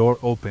threw the door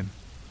open.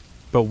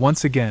 But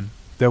once again,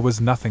 there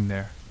was nothing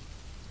there.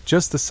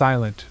 Just a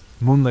silent,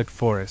 moonlit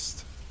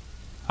forest.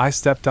 I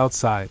stepped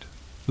outside,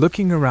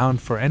 looking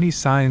around for any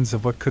signs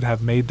of what could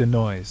have made the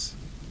noise.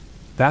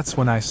 That's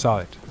when I saw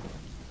it.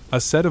 A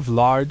set of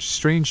large,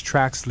 strange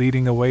tracks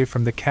leading away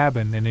from the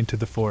cabin and into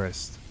the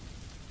forest.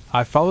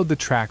 I followed the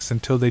tracks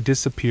until they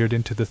disappeared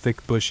into the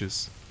thick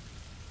bushes.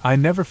 I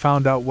never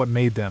found out what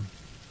made them.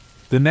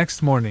 The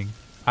next morning,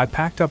 I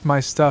packed up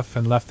my stuff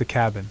and left the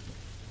cabin.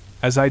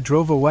 As I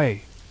drove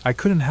away, I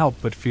couldn't help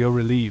but feel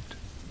relieved.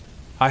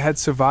 I had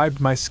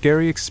survived my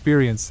scary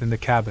experience in the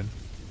cabin.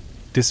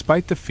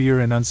 Despite the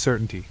fear and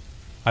uncertainty,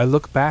 I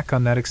look back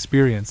on that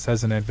experience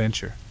as an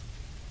adventure.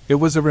 It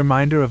was a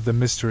reminder of the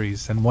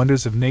mysteries and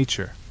wonders of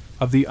nature,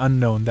 of the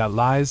unknown that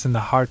lies in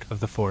the heart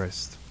of the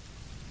forest.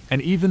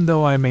 And even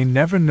though I may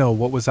never know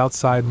what was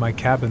outside my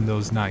cabin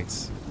those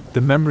nights, the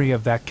memory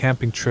of that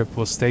camping trip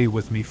will stay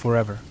with me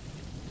forever.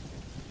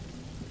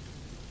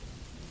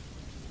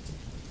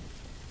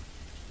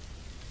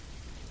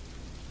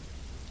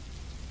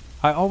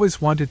 I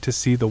always wanted to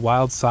see the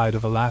wild side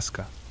of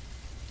Alaska.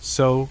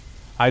 So,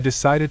 I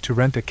decided to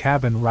rent a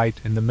cabin right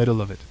in the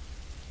middle of it.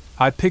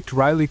 I picked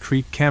Riley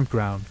Creek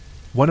Campground,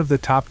 one of the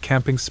top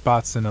camping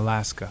spots in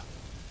Alaska.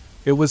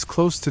 It was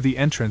close to the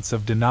entrance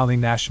of Denali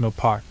National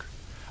Park,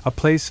 a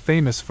place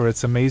famous for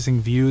its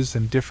amazing views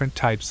and different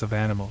types of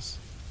animals.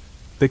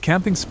 The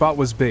camping spot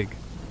was big,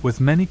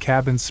 with many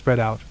cabins spread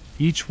out,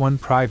 each one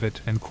private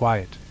and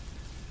quiet.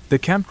 The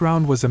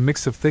campground was a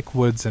mix of thick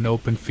woods and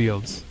open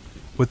fields,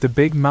 with the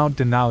big Mount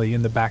Denali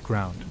in the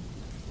background.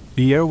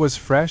 The air was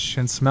fresh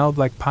and smelled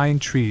like pine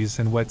trees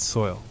and wet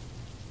soil.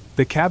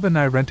 The cabin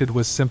I rented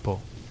was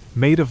simple,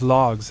 made of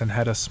logs and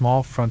had a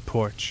small front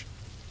porch.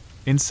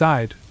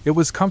 Inside, it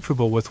was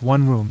comfortable with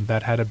one room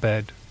that had a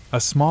bed, a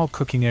small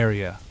cooking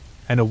area,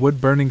 and a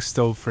wood-burning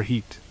stove for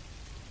heat.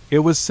 It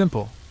was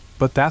simple,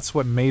 but that's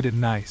what made it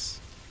nice.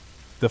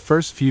 The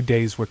first few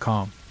days were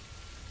calm.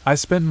 I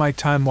spent my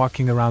time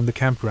walking around the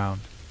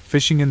campground,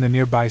 fishing in the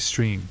nearby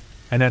stream,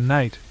 and at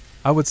night,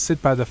 I would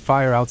sit by the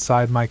fire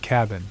outside my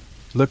cabin,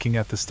 looking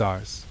at the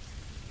stars.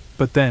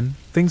 But then,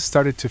 things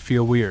started to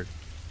feel weird.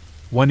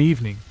 One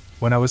evening,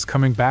 when I was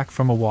coming back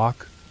from a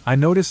walk, I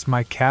noticed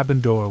my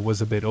cabin door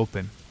was a bit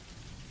open.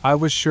 I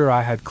was sure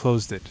I had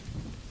closed it.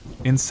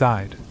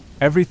 Inside,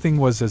 everything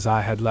was as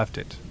I had left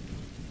it.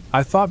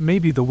 I thought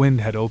maybe the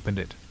wind had opened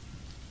it.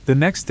 The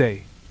next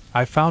day,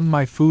 I found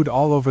my food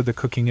all over the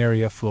cooking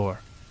area floor.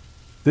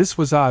 This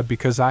was odd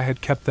because I had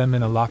kept them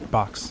in a locked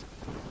box.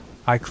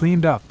 I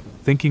cleaned up,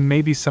 thinking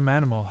maybe some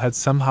animal had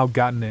somehow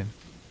gotten in.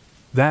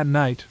 That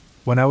night,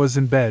 when I was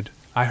in bed,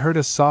 I heard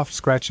a soft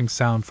scratching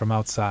sound from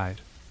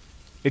outside.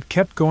 It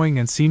kept going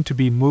and seemed to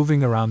be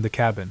moving around the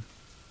cabin.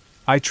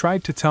 I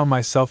tried to tell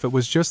myself it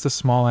was just a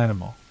small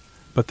animal,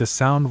 but the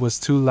sound was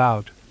too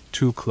loud,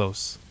 too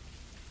close.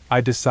 I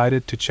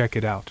decided to check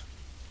it out.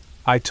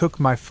 I took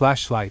my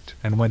flashlight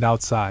and went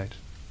outside.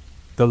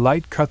 The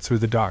light cut through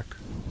the dark,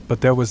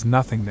 but there was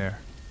nothing there.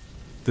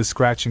 The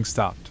scratching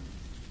stopped.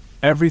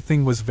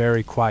 Everything was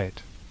very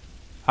quiet.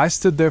 I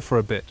stood there for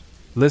a bit,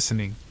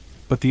 listening,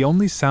 but the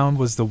only sound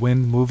was the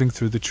wind moving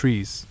through the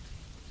trees.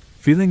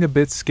 Feeling a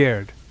bit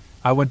scared,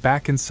 I went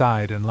back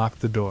inside and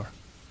locked the door.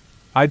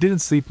 I didn't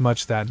sleep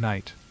much that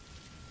night.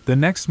 The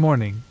next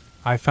morning,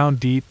 I found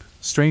deep,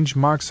 strange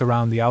marks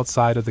around the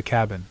outside of the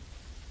cabin.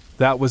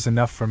 That was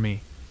enough for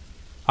me.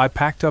 I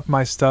packed up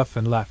my stuff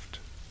and left.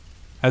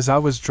 As I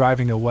was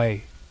driving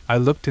away, I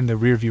looked in the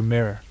rearview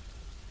mirror.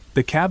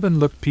 The cabin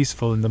looked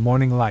peaceful in the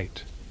morning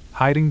light,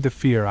 hiding the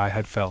fear I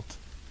had felt.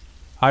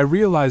 I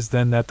realized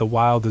then that the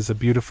wild is a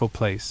beautiful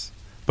place,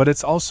 but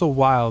it's also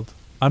wild,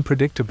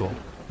 unpredictable,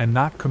 and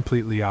not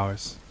completely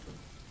ours.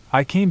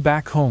 I came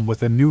back home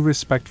with a new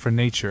respect for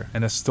nature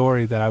and a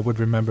story that I would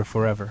remember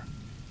forever.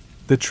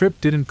 The trip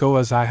didn't go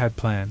as I had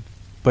planned,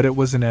 but it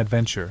was an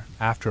adventure,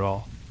 after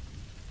all.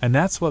 And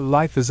that's what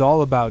life is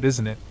all about,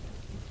 isn't it?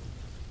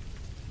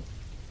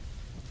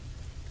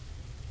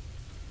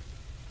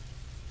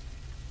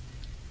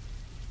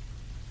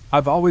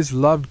 I've always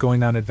loved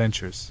going on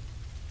adventures.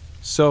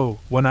 So,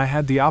 when I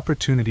had the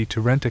opportunity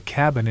to rent a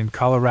cabin in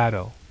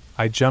Colorado,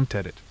 I jumped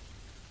at it.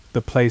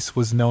 The place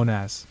was known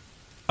as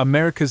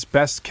America's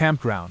Best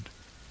Campground,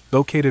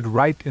 located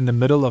right in the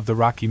middle of the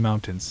Rocky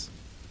Mountains.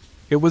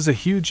 It was a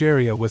huge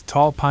area with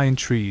tall pine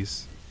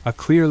trees, a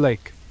clear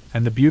lake,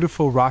 and the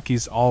beautiful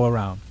Rockies all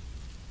around.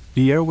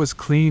 The air was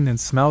clean and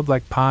smelled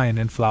like pine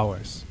and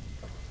flowers.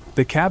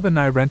 The cabin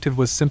I rented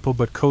was simple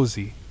but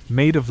cozy,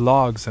 made of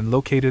logs and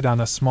located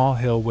on a small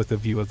hill with a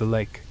view of the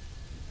lake.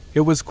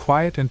 It was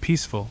quiet and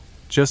peaceful,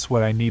 just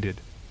what I needed.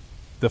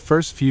 The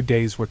first few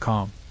days were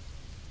calm.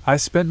 I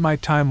spent my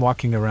time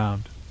walking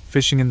around,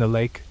 fishing in the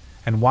lake,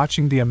 and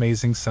watching the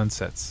amazing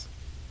sunsets.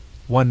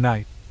 One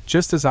night,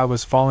 just as I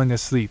was falling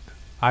asleep,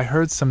 I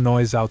heard some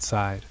noise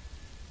outside.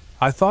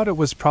 I thought it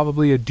was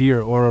probably a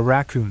deer or a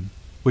raccoon,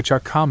 which are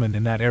common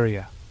in that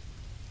area.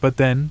 But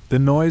then, the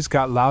noise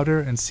got louder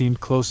and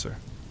seemed closer.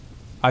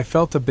 I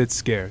felt a bit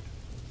scared.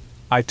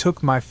 I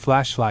took my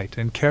flashlight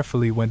and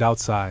carefully went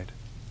outside.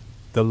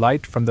 The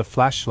light from the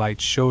flashlight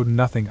showed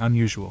nothing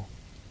unusual.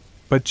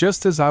 But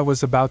just as I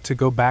was about to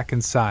go back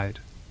inside,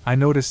 I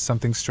noticed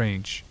something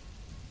strange.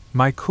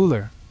 My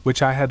cooler,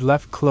 which I had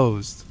left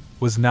closed,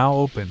 was now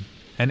open,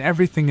 and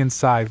everything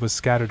inside was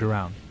scattered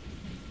around.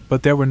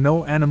 But there were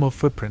no animal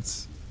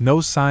footprints,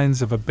 no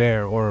signs of a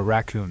bear or a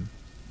raccoon.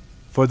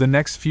 For the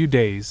next few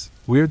days,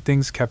 weird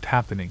things kept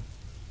happening.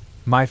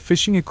 My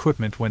fishing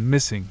equipment went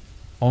missing,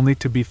 only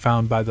to be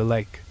found by the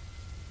lake.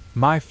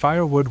 My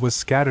firewood was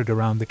scattered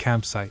around the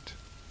campsite.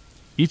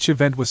 Each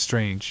event was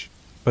strange,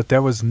 but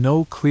there was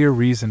no clear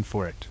reason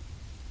for it.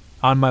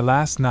 On my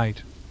last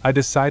night, I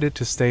decided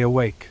to stay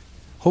awake,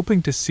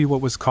 hoping to see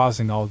what was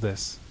causing all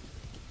this.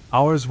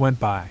 Hours went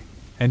by,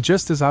 and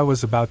just as I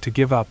was about to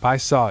give up, I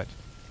saw it.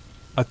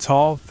 A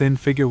tall, thin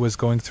figure was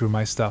going through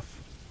my stuff.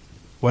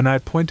 When I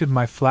pointed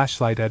my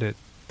flashlight at it,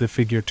 the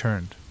figure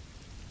turned.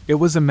 It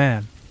was a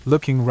man,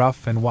 looking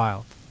rough and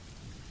wild.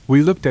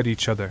 We looked at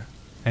each other,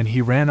 and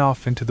he ran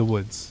off into the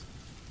woods.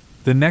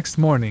 The next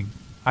morning,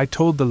 I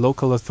told the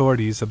local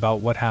authorities about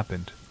what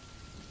happened.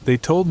 They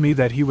told me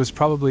that he was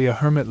probably a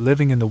hermit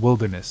living in the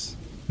wilderness,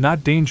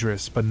 not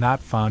dangerous but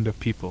not fond of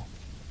people.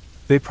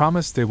 They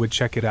promised they would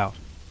check it out.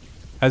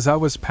 As I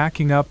was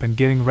packing up and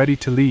getting ready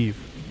to leave,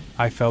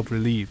 I felt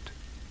relieved.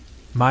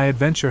 My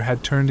adventure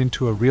had turned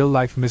into a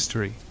real-life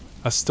mystery,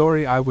 a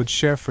story I would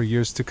share for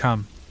years to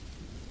come.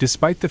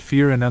 Despite the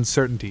fear and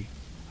uncertainty,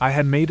 I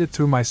had made it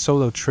through my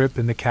solo trip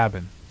in the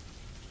cabin.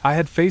 I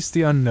had faced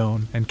the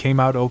unknown and came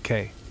out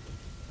okay.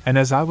 And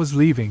as I was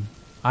leaving,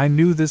 I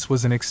knew this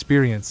was an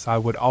experience I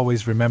would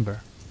always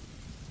remember.